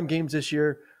big-time games this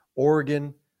year,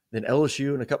 Oregon, then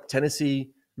LSU, and a couple Tennessee,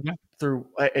 threw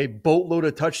a boatload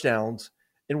of touchdowns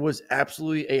and was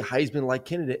absolutely a Heisman-like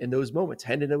candidate in those moments.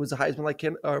 Hendon was a Heisman-like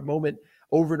moment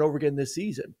over and over again this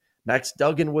season. Max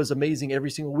Duggan was amazing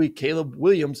every single week. Caleb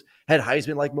Williams had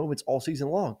Heisman-like moments all season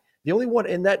long. The only one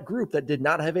in that group that did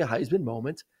not have a Heisman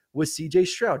moment was CJ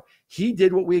Stroud. He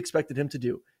did what we expected him to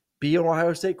do, be an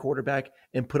Ohio State quarterback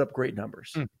and put up great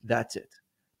numbers. That's it.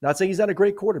 Not saying he's not a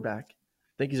great quarterback. I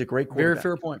think he's a great quarterback.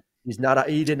 Very fair point.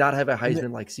 He did not have a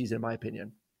Heisman-like season, in my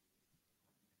opinion.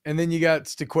 And then you got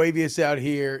Stequavius out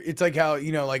here. It's like how,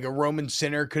 like a Roman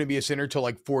center couldn't be a center till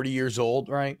like 40 years old,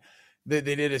 right? They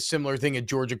did a similar thing at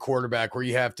Georgia quarterback where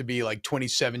you have to be like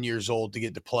 27 years old to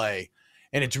get to play.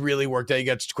 And it's really worked out. You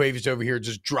got Stequavius over here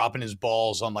just dropping his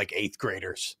balls on like 8th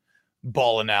graders,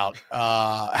 balling out.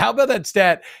 How about that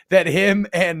stat that him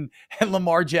and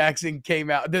Lamar Jackson came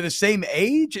out? They're the same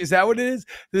age? Is that what it is?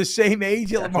 They're the same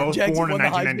age? Lamar Jackson born in won the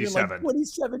 1997. Heisman in like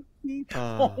 2017.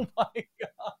 Oh my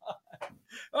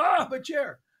God. My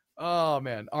chair. Oh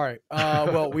man. All right.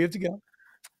 Well, we have to go.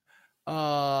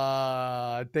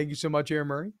 Thank you so much, Aaron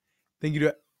Murray. Thank you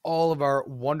to all of our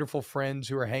wonderful friends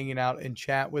who are hanging out and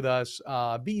chat with us.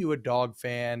 Be you a dog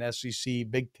fan, SEC,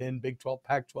 Big 10, Big 12,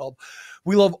 Pac-12.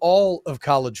 We love all of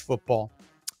college football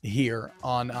here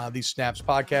on the Snaps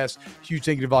podcast. Huge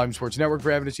thank you to Volume Sports Network for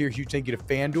having us here. Huge thank you to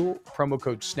FanDuel, promo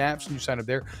code SNAPS, and you sign up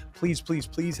there. Please, please,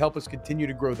 please help us continue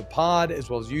to grow the pod as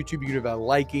well as YouTube. You can do about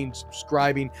liking,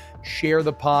 subscribing, share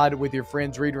the pod with your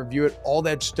friends, read and review it. All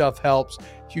that stuff helps.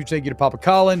 Huge thank you to Papa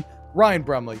Colin, Ryan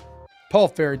Brumley, Paul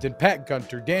Farrington, Pat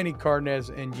Gunter, Danny Cardenas,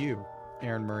 and you,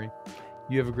 Aaron Murray.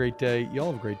 You have a great day. Y'all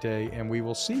have a great day, and we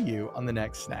will see you on the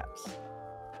next Snaps.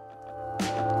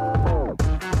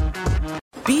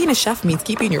 Being a chef means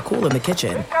keeping your cool in the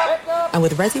kitchen. And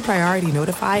with Resi Priority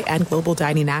Notify and Global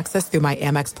Dining Access through my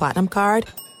Amex Platinum card,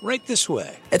 right this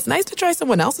way. It's nice to try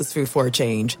someone else's food for a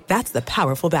change. That's the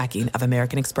powerful backing of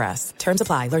American Express. Terms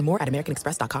apply. Learn more at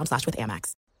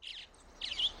americanexpress.com/withAmex.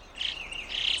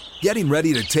 Getting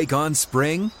ready to take on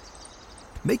spring?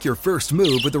 Make your first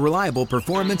move with the reliable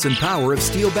performance and power of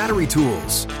Steel battery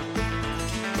tools.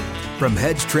 From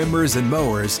hedge trimmers and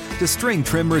mowers to string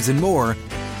trimmers and more,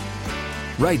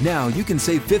 right now you can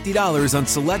save $50 on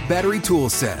select battery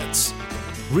tool sets.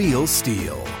 Real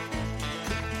Steel.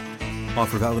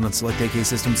 Offer valid on select AK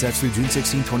system sets through June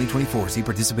 16, 2024. See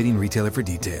participating retailer for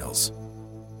details.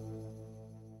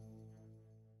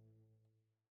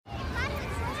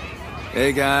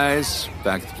 Hey guys,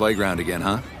 back at the playground again,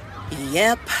 huh?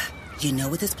 Yep. You know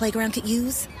what this playground could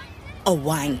use? A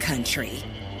wine country.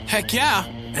 Heck yeah.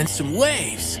 and some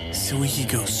waves so we could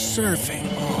go surfing.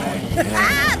 Oh,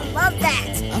 yeah. Love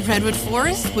that. A redwood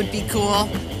forest would be cool.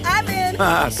 I'm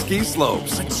in. Ski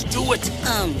slopes. Let's do it.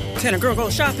 Can a girl go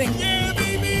shopping? Yeah,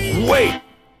 baby. Wait.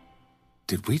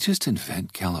 Did we just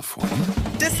invent California?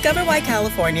 Discover why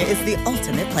California is the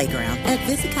ultimate playground at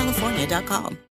visitcalifornia.com.